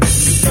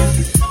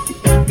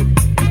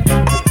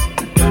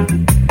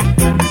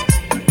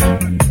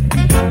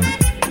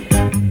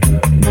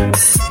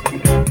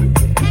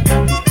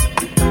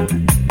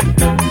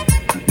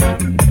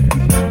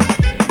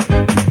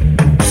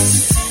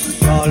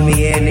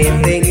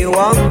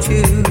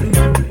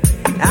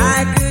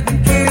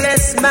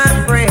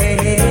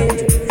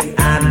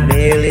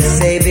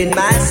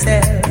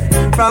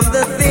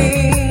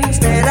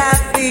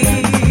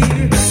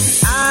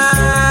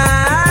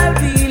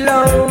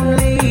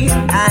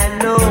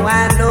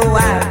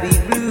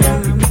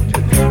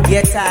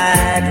 Yes,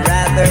 I'd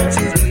rather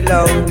to be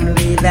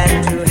lonely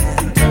than to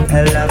have a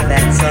love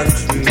that's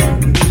untrue.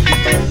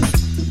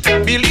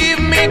 Believe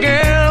me,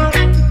 girl,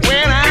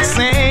 when I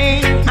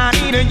say I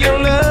need your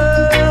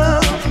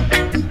love,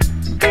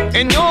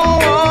 and no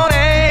one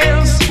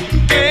else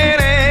can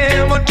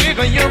ever take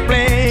your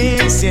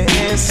place.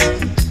 Yes,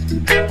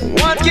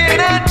 what can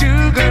I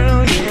do,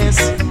 girl?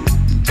 Yes,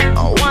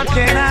 what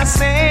can I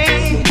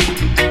say?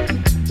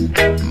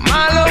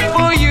 My love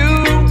for you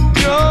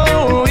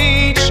grows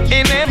each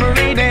and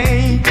every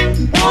day.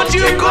 Won't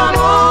you come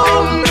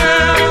on,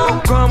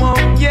 girl? Come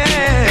on,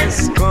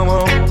 yes, come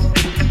on.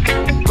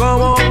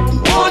 Come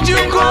on, won't you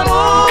come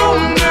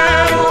on,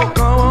 girl?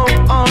 Come on,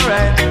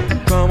 alright,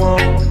 come on,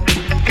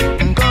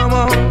 come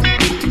on.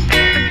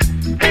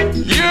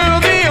 You're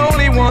the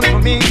only one for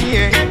me,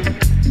 yeah,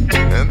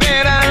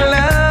 that I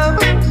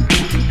love.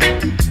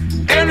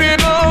 And we're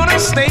gonna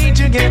stay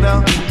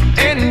together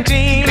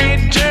until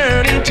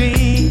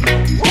eternity.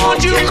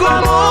 Won't you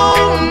come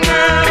on,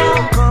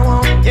 girl? Come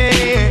on,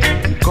 yeah,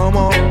 come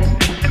on,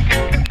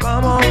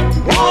 come on.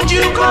 Won't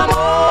you come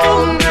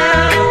on,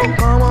 girl?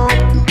 Come on.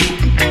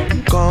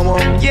 Come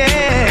on,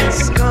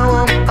 yes, come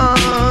on,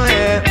 oh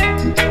yeah.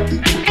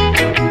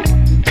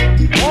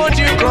 Won't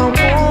you come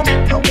on,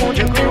 won't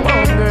you come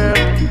on, girl?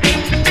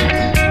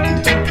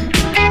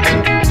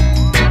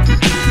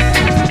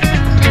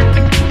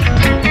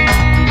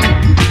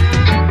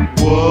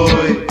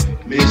 Boy,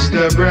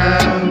 Mr.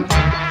 Brown.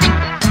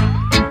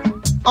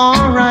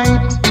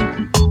 Alright.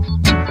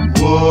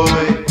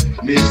 Boy,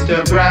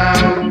 Mr.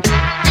 Brown.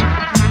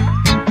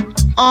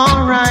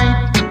 Alright,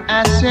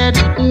 I said,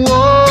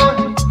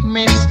 whoa,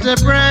 Mr.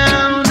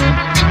 Brown,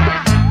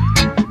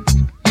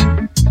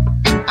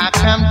 I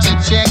come to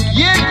check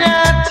your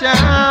data,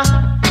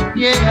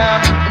 yeah.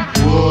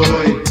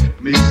 Boy,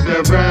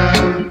 Mr.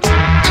 Brown.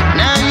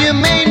 Now you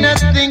may not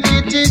think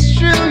it is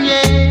true,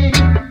 yeah,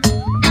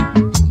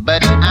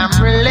 but I'm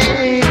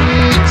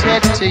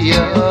related to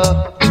you.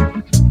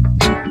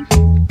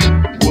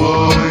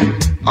 Boy,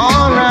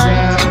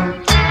 alright.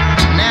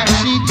 Now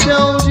she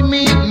told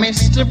me,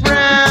 Mr.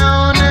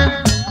 Brown,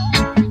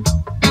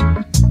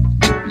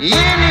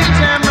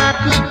 anytime I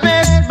could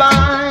pass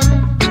by,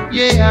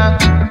 yeah.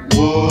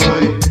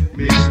 Boy,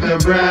 Mr.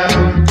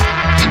 Brown.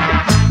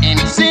 And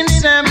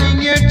since I'm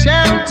in your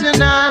town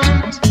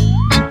tonight,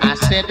 I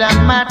said I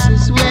might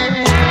as well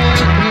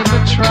give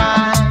a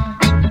try.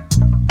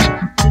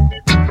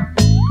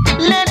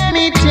 Let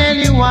me tell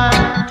you why.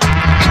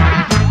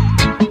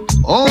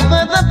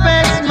 Over the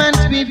past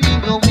months we've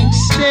been going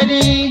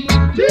steady.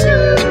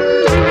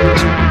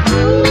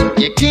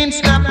 You can't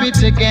stop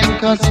it again,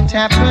 cause it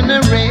happened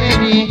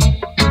already.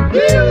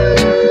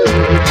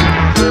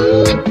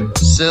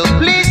 So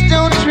please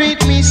don't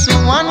treat me so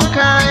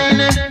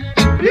unkind,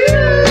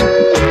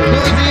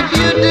 cause if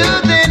you do,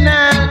 then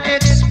I'll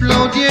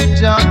explode your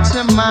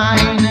daughter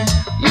mine.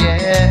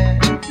 Yeah.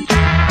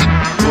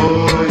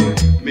 Boy,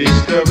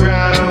 Mr.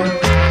 Brown.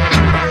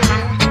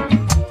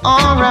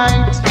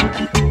 Alright.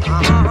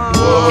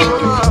 Boy,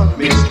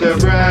 Mr.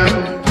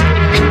 Brown.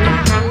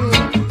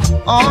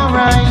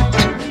 Alright.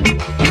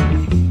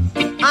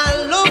 I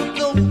love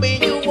the way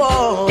you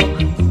walk.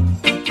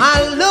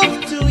 I love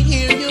to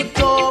hear you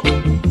talk.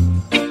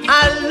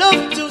 I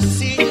love to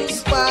see you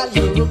smile.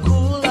 You're a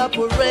cool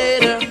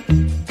operator.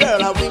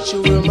 Girl, I wish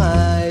you were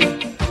mine.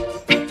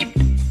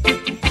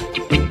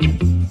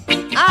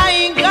 I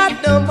ain't got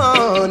no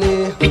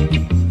money,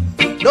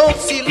 no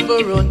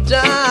silver or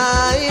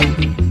dime.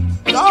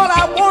 All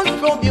I want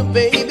from you,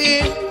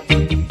 baby,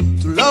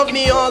 to love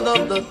me all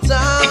of the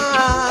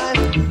time.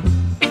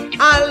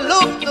 I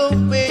love the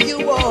way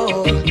you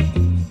walk.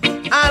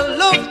 I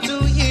love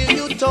to hear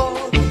you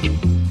talk.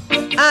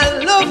 I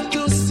love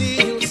to see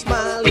you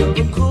smile. You're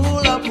a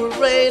cool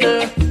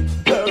operator.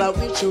 Girl, I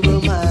wish you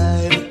were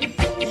mine.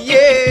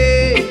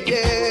 Yeah,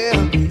 yeah.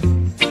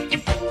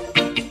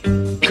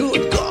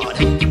 Good God.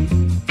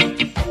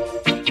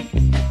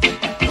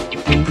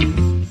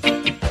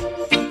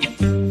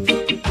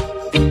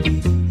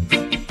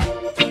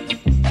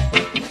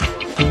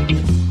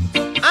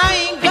 I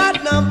ain't got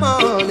no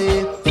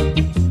money,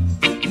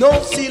 no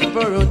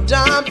silver or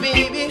dime,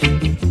 baby,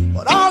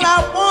 but all I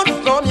want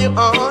from you,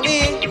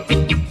 honey,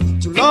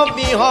 to love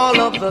me all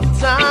of the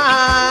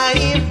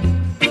time.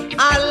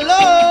 I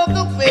love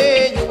the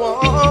way you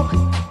walk.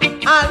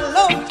 I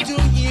love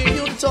to hear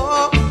you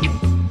talk.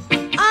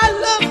 I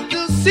love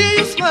to see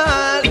you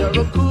smile.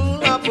 You're a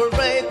cool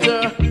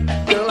operator.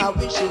 Girl, I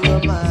wish you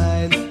were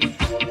mine.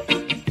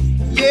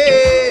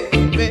 Yeah,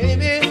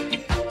 baby.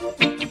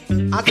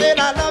 I said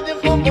I love you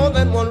for more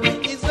than one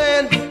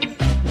reason.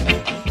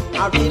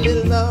 I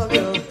really love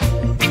you.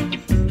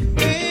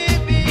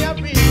 Baby, I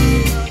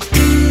really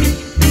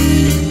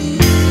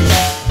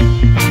love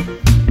you.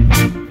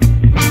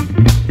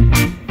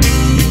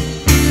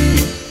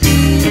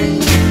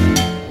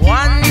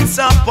 Once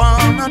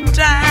upon a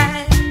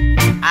time,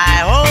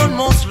 I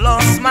almost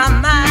lost my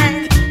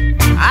mind.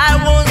 I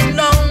was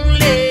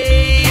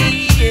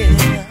lonely,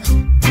 yeah.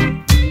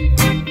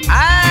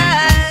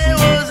 I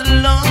was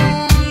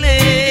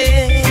lonely.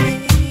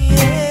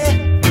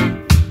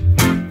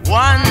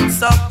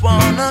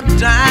 a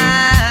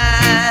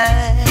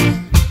dime.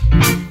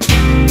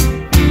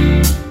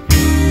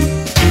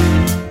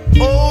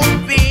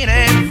 Hoping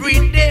every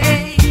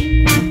day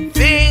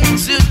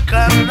things would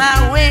come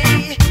my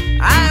way.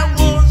 I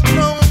was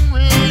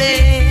lonely.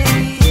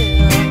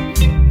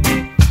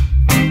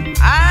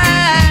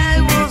 I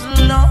was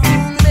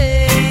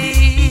lonely.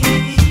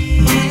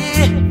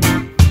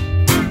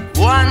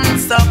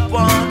 Once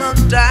upon a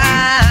time,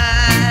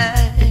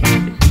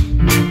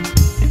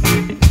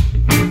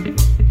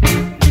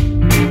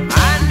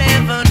 I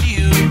never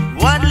knew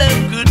what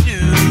love could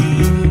do.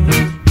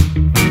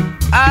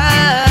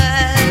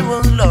 I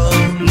was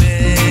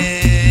lonely.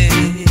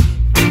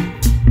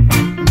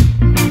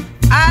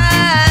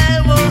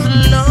 I was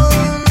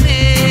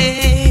lonely.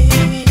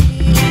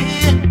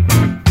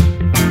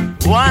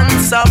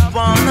 Once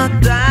upon a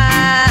time.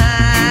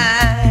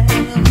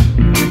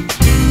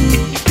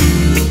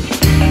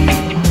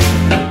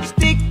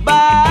 Stick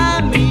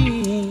by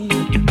me,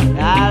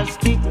 I'll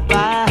stick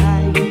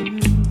by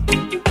you.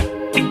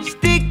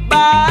 Stick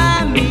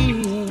by me,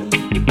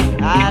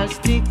 I'll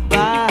stick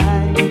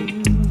by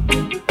you.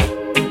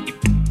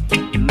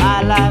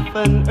 My life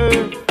on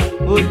earth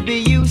would be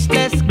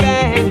useless,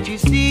 can't you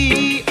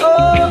see?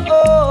 Oh,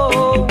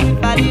 oh,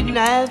 if I didn't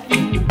have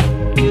you,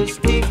 you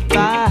stick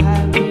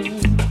by me.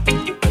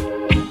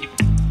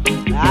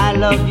 I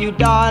love you,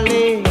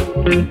 darling,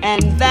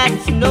 and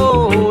that's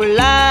no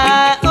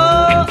lie.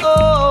 Oh,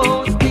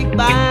 oh, stick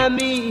by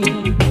me,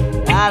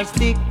 I'll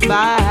stick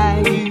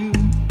by you.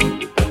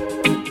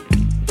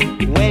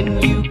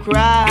 When you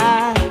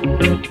cry,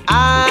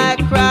 I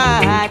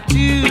cry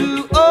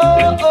too.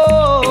 Oh,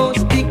 oh,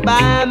 stick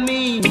by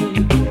me,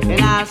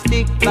 and I'll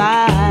stick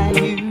by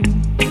you.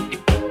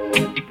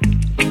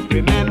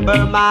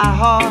 Remember my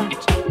heart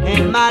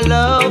and my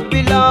love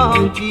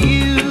belong to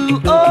you.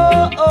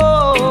 Oh,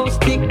 oh,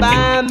 stick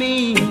by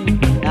me,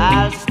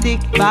 I'll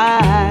stick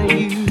by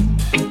you.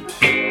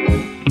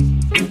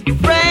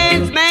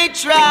 Friends may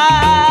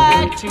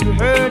try to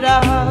hurt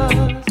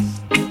us,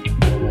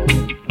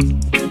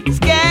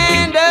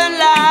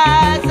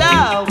 scandalize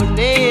our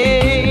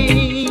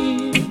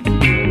name.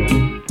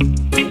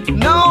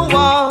 No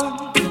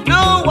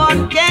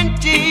one can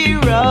tear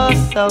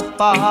us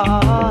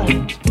apart.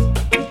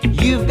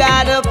 You've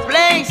got a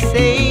place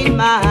in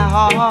my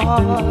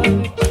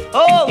heart.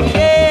 Oh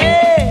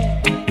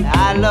yeah,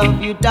 I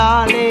love you,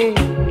 darling,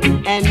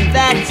 and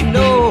that's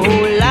no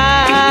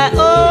lie.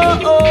 Oh,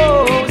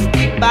 oh,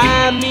 stick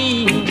by me,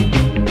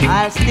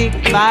 I'll stick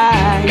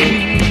by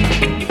you.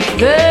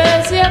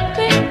 There's your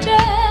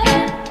picture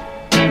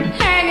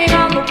hanging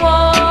on the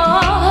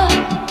wall,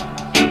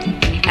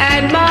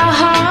 and my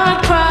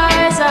heart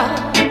cries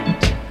out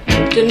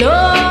to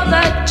know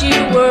that you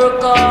were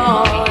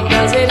gone.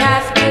 Does it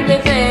have to be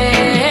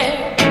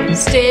there,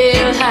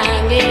 still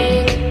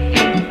hanging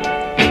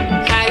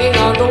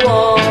on the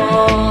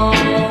wall?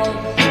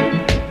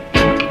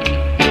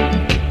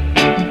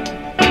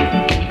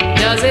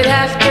 Does it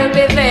have to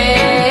be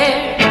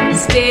there,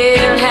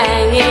 still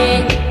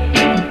hanging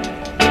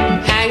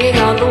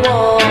on the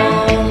wall?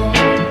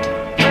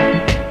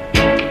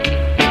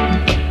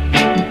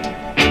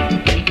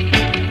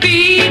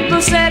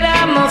 People said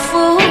I'm a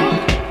fool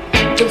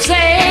to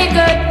say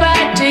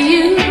goodbye to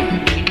you.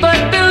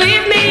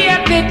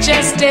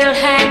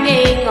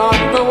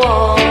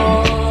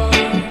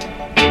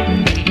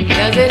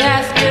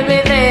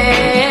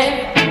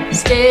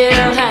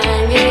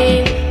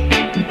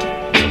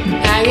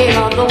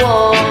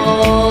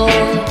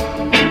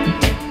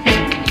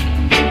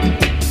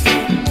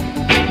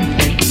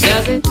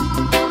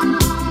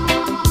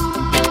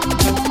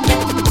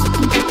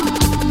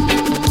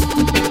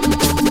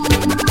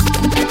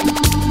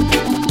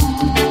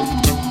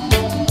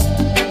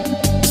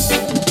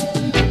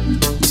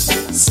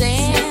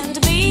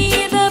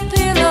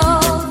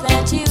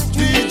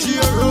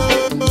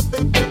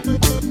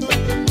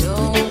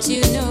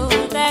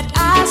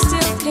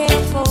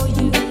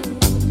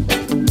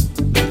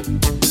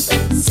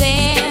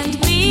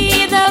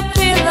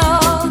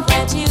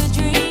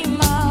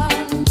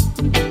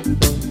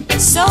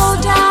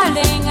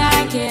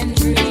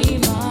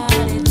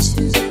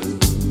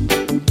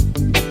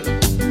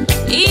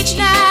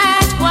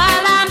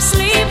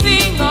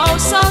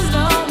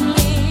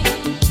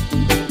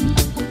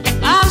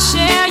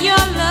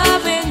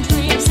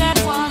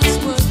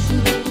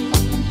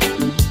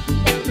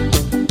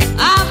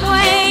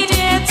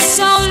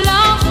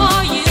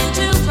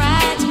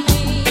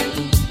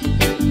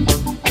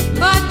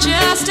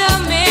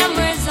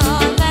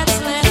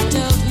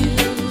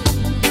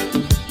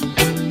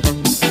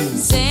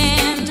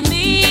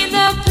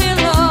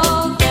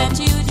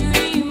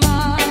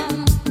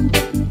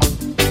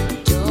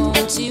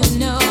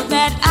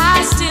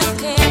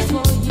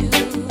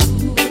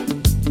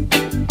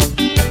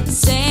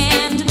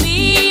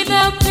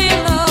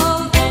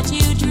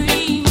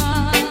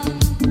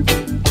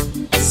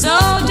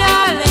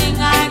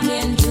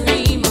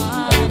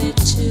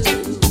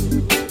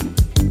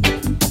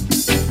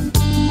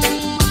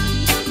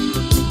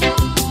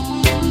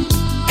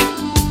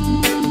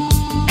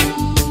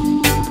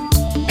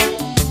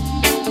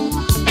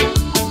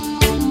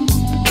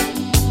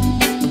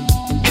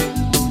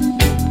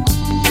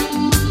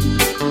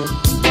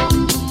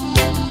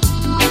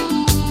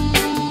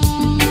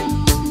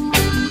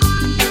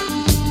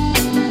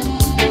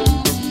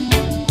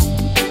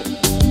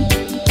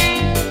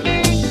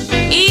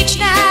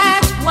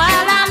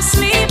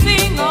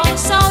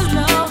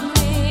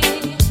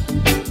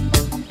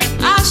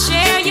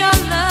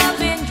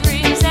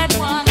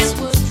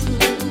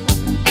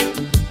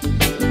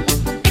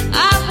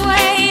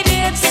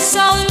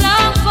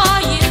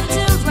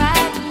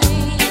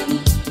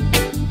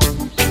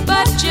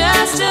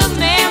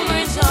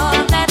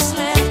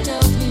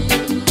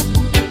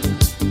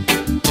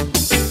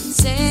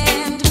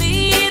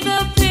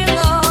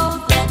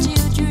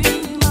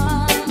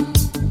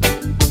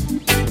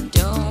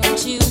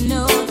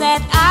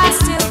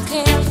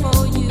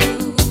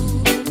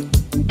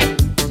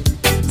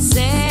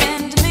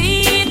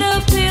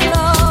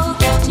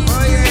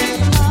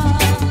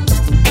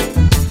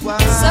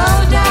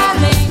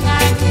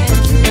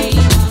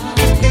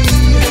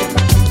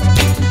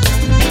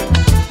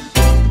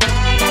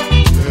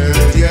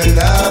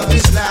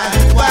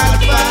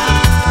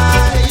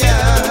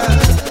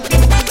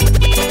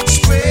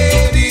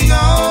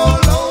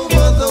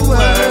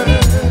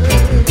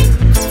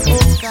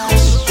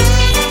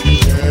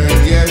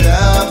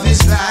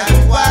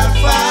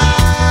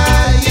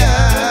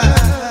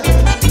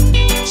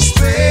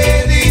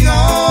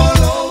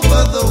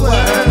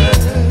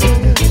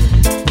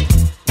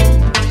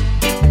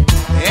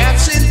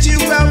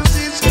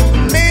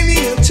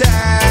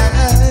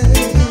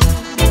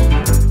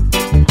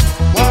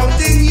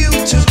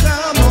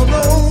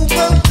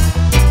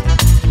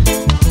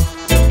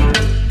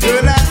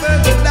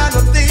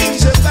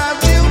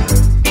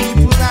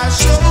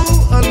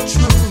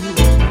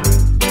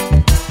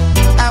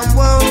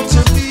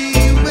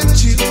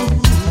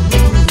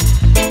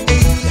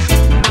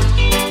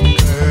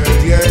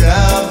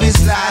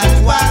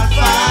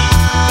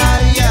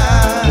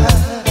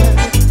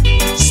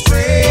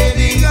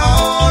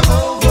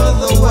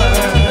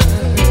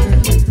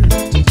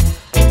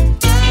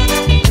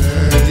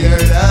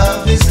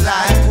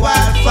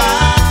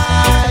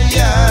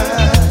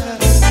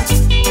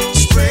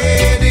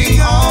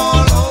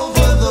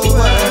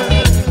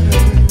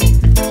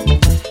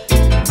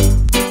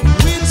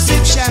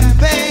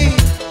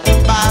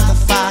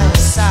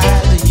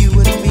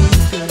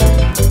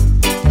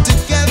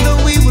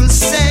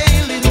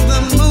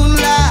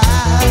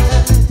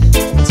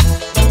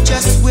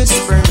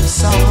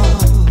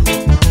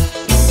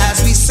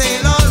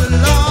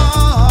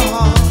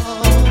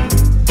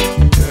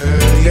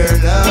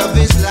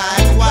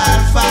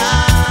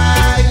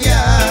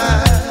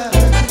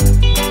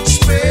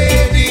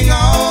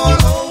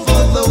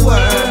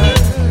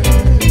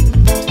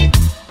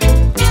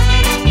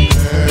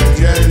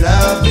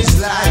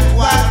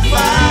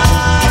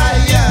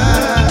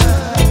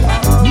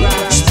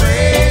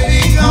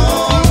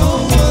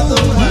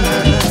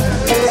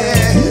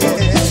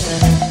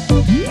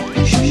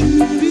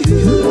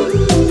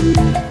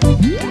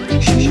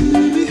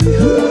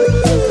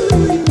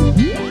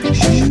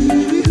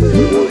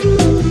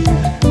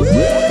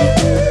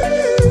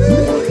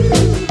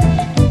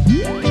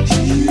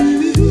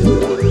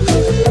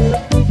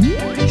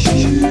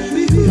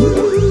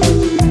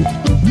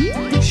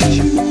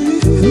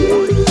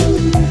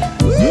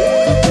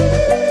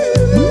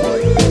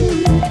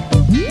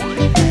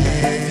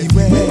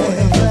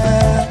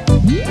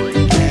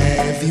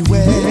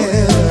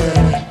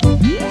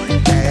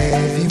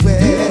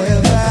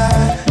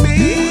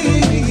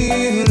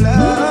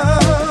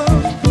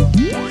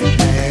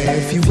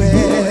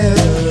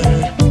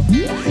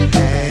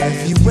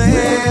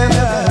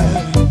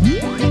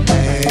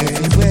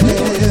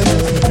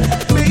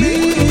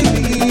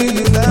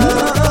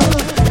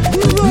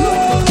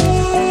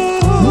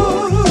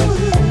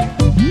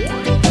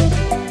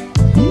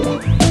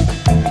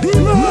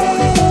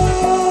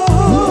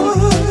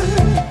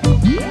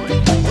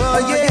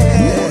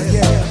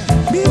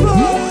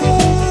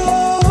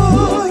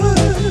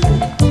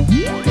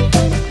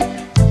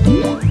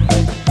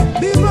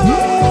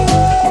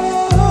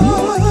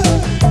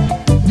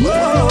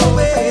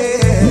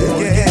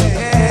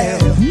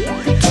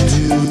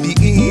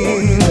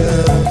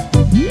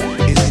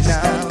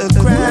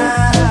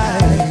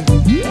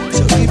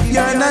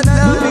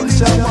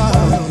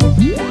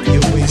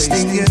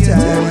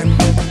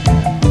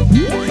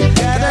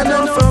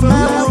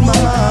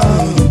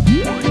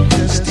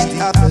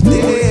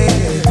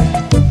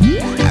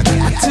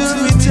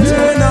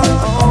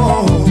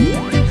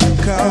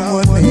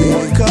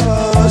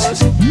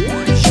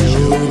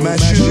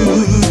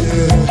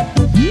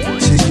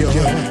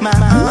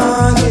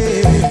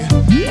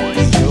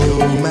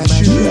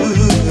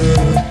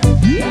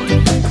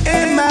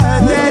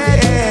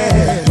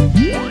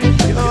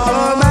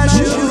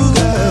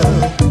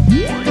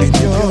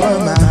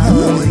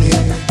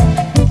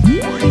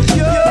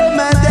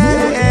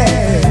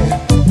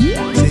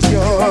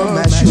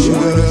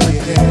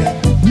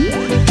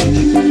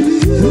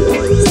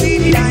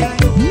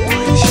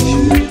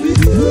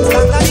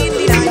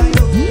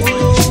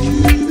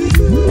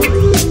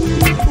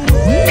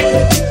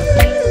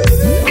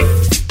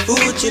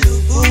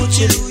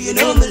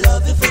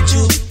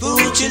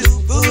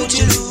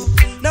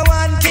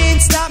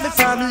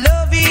 from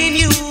loving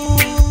you.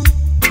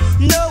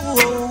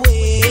 No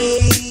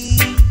way.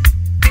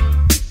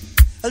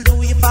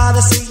 Although your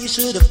father say you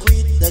should have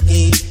quit the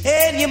game,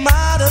 and your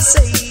mother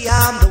say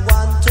I'm the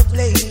one to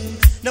blame.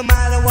 No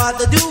matter what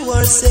they do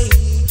or say,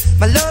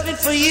 my loving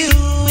for you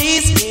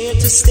is here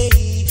to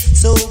stay.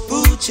 So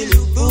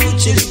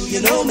boochiloo,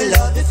 you know me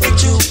love it for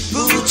true.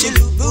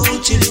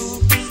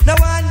 Boochiloo, no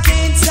one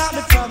can stop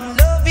me from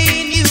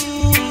loving you.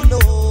 No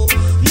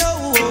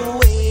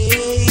way.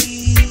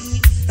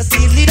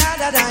 Silly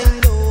that I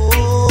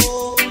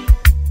know.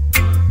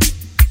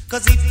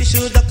 Cause if you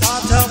should have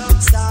caught up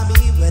with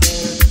stormy weather,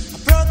 I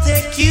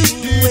protect you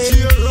and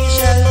be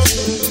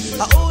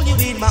shelter. I hold you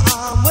in my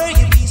arm where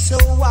you be so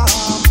warm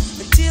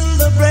until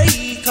the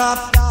break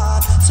of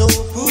dawn. So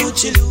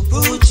boochiloo,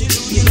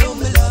 you know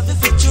me love it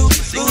for true.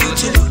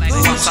 Boochiloo.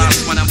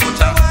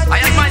 I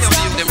admire you,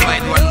 them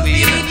ride one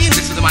wheel.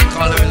 This is the man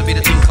called, will be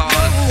the thing called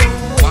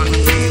one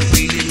wheel,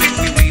 really make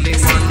me really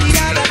one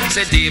wheel.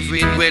 Say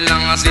David well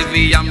long as if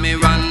he and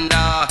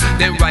Miranda.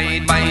 They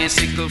ride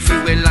bicycle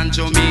fuel and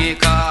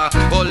Jamaica.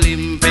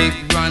 Olympic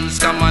bronze,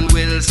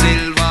 Commonwealth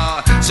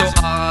silver. So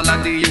all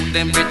of the youth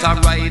them better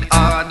ride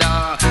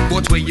harder.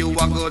 But where you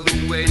are go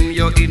do when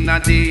you're in a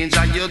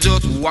danger, you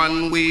just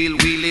one wheel,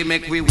 wheelie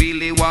make we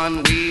wheelie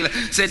one wheel.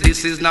 Say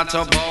this is not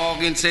a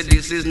bargain, say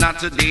this is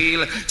not a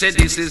deal. Say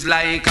this is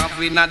like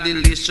having a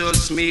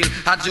delicious meal.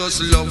 I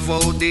just love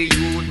how the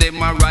youth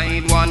them a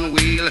ride one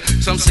wheel.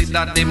 Some say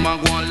that them a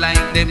go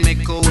like they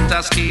make out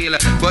a skill,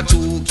 but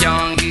who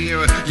can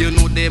hear? You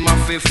know them a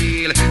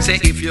feel. Say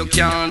if you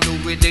can't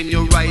do it, then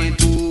you ride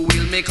two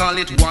wheel. Me call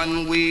it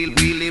one wheel,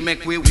 wheelie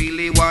make we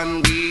wheelie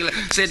one wheel.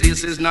 Say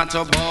this is not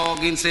a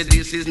bargain, say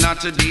this is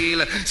not a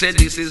deal. Say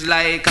this is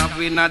like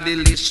having a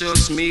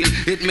delicious meal.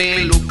 It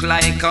may look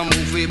like a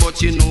movie, but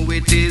you know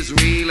it is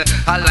real.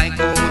 I like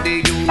how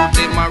the youth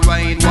them a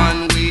ride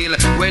one wheel.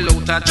 Well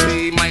out a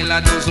 3 mile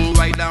a dozen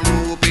ride a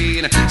rope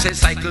in. Say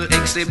cycle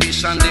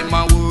exhibition them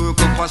a work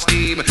up a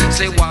steam.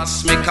 Say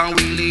was make a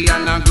wheelie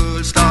and a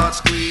girl start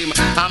scream.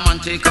 A man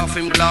take off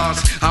him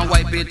glass and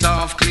wipe it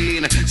off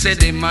clean. Say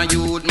them a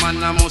youth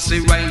man a must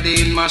ride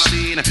the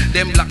machine.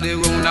 Them black the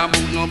round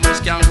about no bus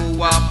can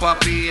go up a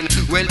pin.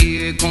 Well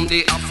here come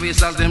the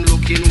officers them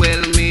looking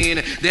well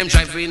mean. Them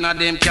driving a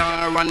them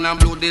car and a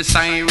blow the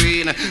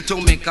siren.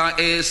 To make a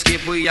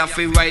escape we have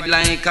to ride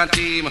like a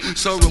team.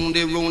 So round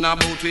the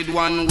roundabout with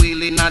one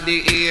wheel in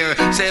the air.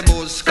 Say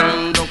bus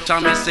conductor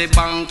me say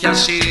bank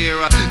cashier.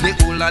 The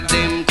whole of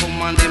them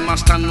come and them a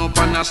stand up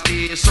and a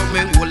stay. So me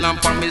hold on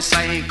for me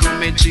cycle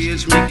me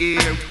change me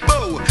gear.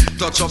 Bow,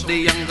 touch up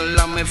the angle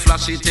and me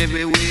flash it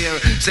everywhere.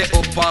 Say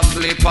up a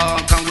play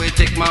park and we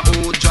take my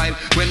old drive.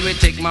 When we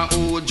take my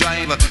old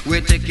drive,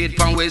 we take it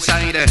from we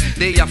side.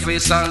 The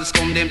officers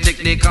come, them take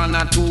the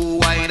corner too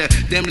wide.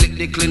 Them lick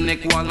the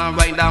clinic wall and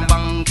ride a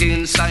bank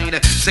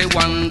inside. Say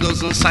 1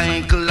 dozen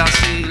cycle a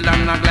steal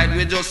and a glide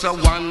with just a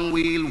one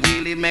wheel.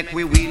 Wheelie make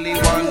we wheelie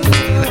one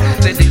wheel.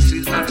 Say this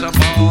is not a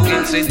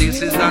bargain, say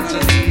this is not a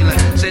deal.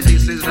 Say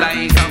this is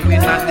like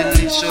having a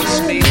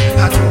delicious meal.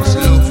 I just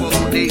love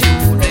how they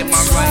do them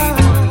a ride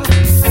one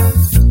wheel.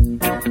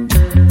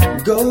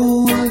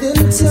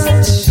 Golden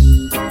touch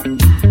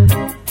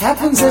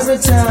happens every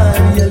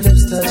time your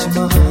lips touch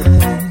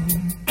mine.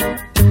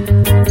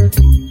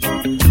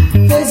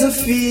 There's a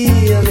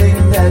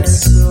feeling that's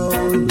so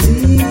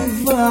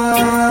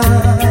divine.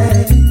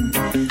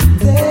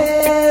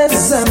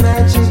 There's a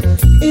magic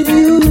in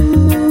you.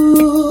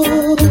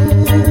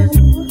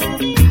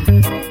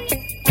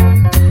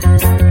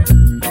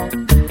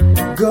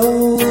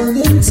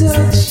 Golden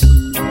touch.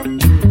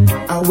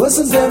 I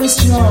wasn't very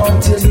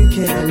strong till you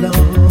came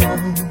along.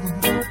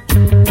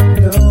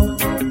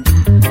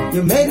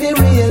 You made me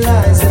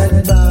realize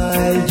that by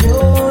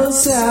your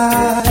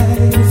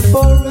side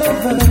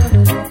forever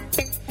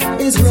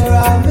is where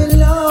I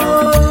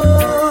belong.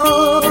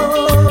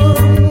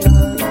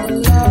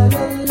 La,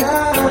 la, la.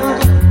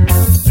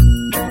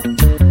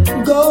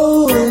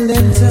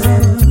 Golden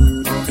touch.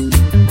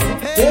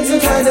 There's a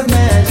kind of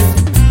magic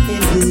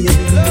in the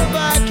air. Love I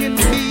can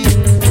feel.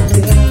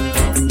 Yeah.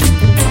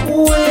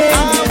 When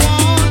I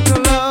want the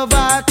love I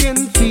can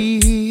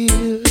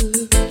feel.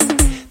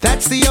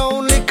 That's the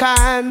only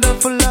kind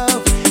of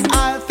love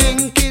I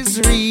think is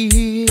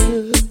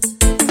real.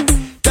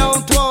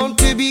 Don't want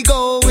to be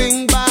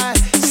going by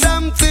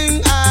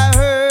something I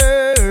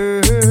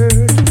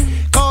heard.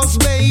 Cause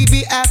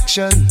baby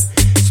action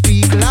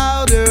speak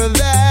louder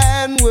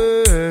than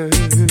words.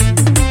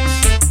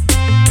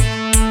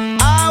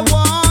 I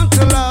want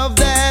a love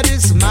that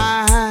is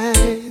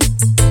mine.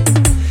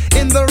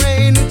 In the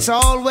rain it's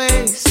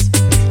always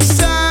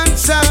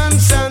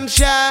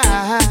sunshine.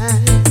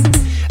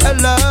 A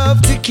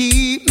love to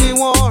keep me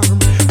warm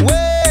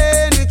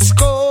when it's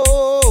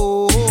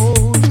cold.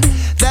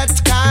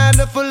 That kind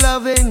of a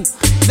loving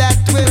that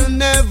will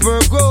never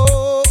grow.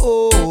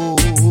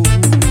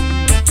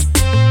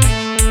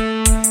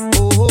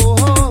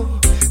 Oh,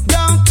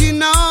 don't you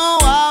know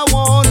I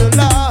wanna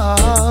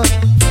love?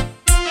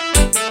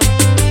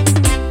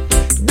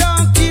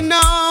 Don't you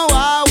know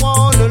I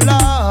wanna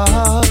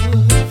love?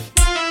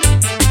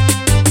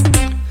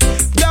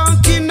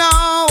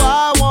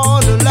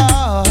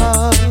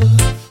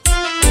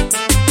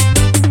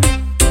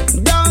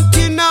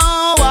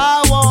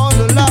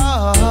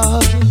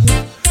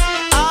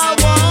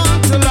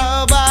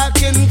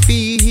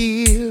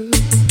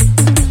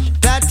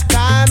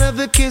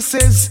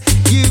 kisses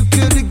you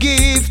could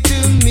give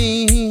to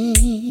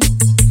me.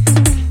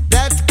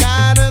 That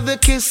kind of the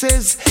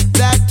kisses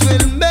that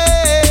will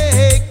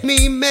make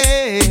me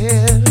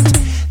melt.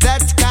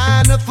 That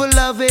kind of a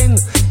loving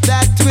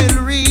that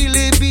will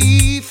really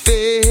be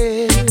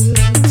felt.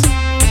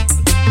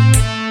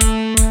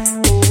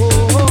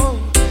 Oh,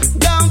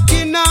 don't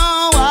you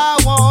know I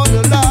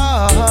wanna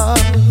love?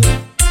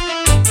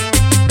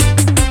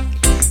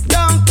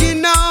 Don't you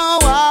know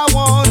I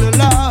wanna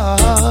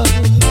love?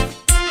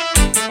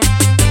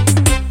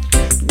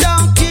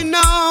 Don't you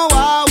know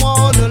I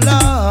wanna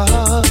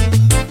love?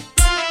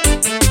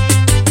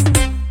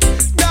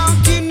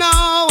 Don't you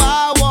know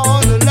I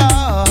wanna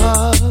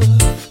love?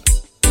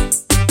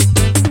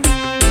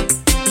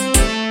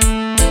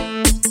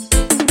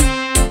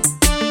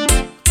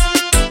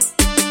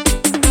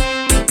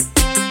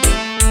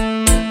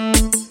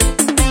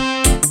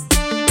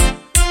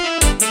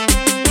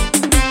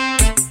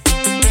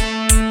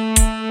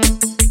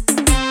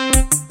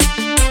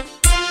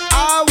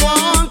 I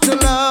want to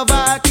love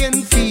I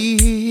can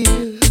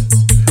feel.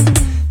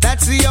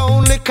 That's the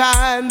only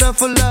kind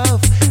of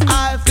love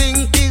I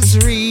think is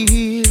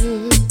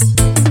real.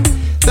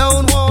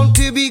 Don't want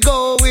to be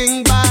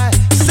going by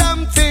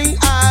something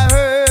I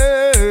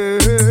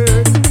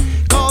heard.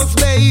 'Cause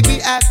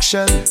baby,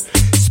 action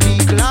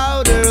speak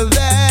louder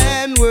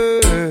than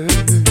words.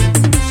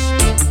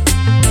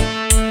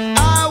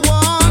 I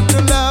want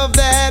a love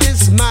that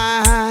is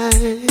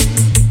mine.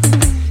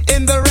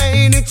 In the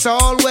rain it's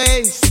all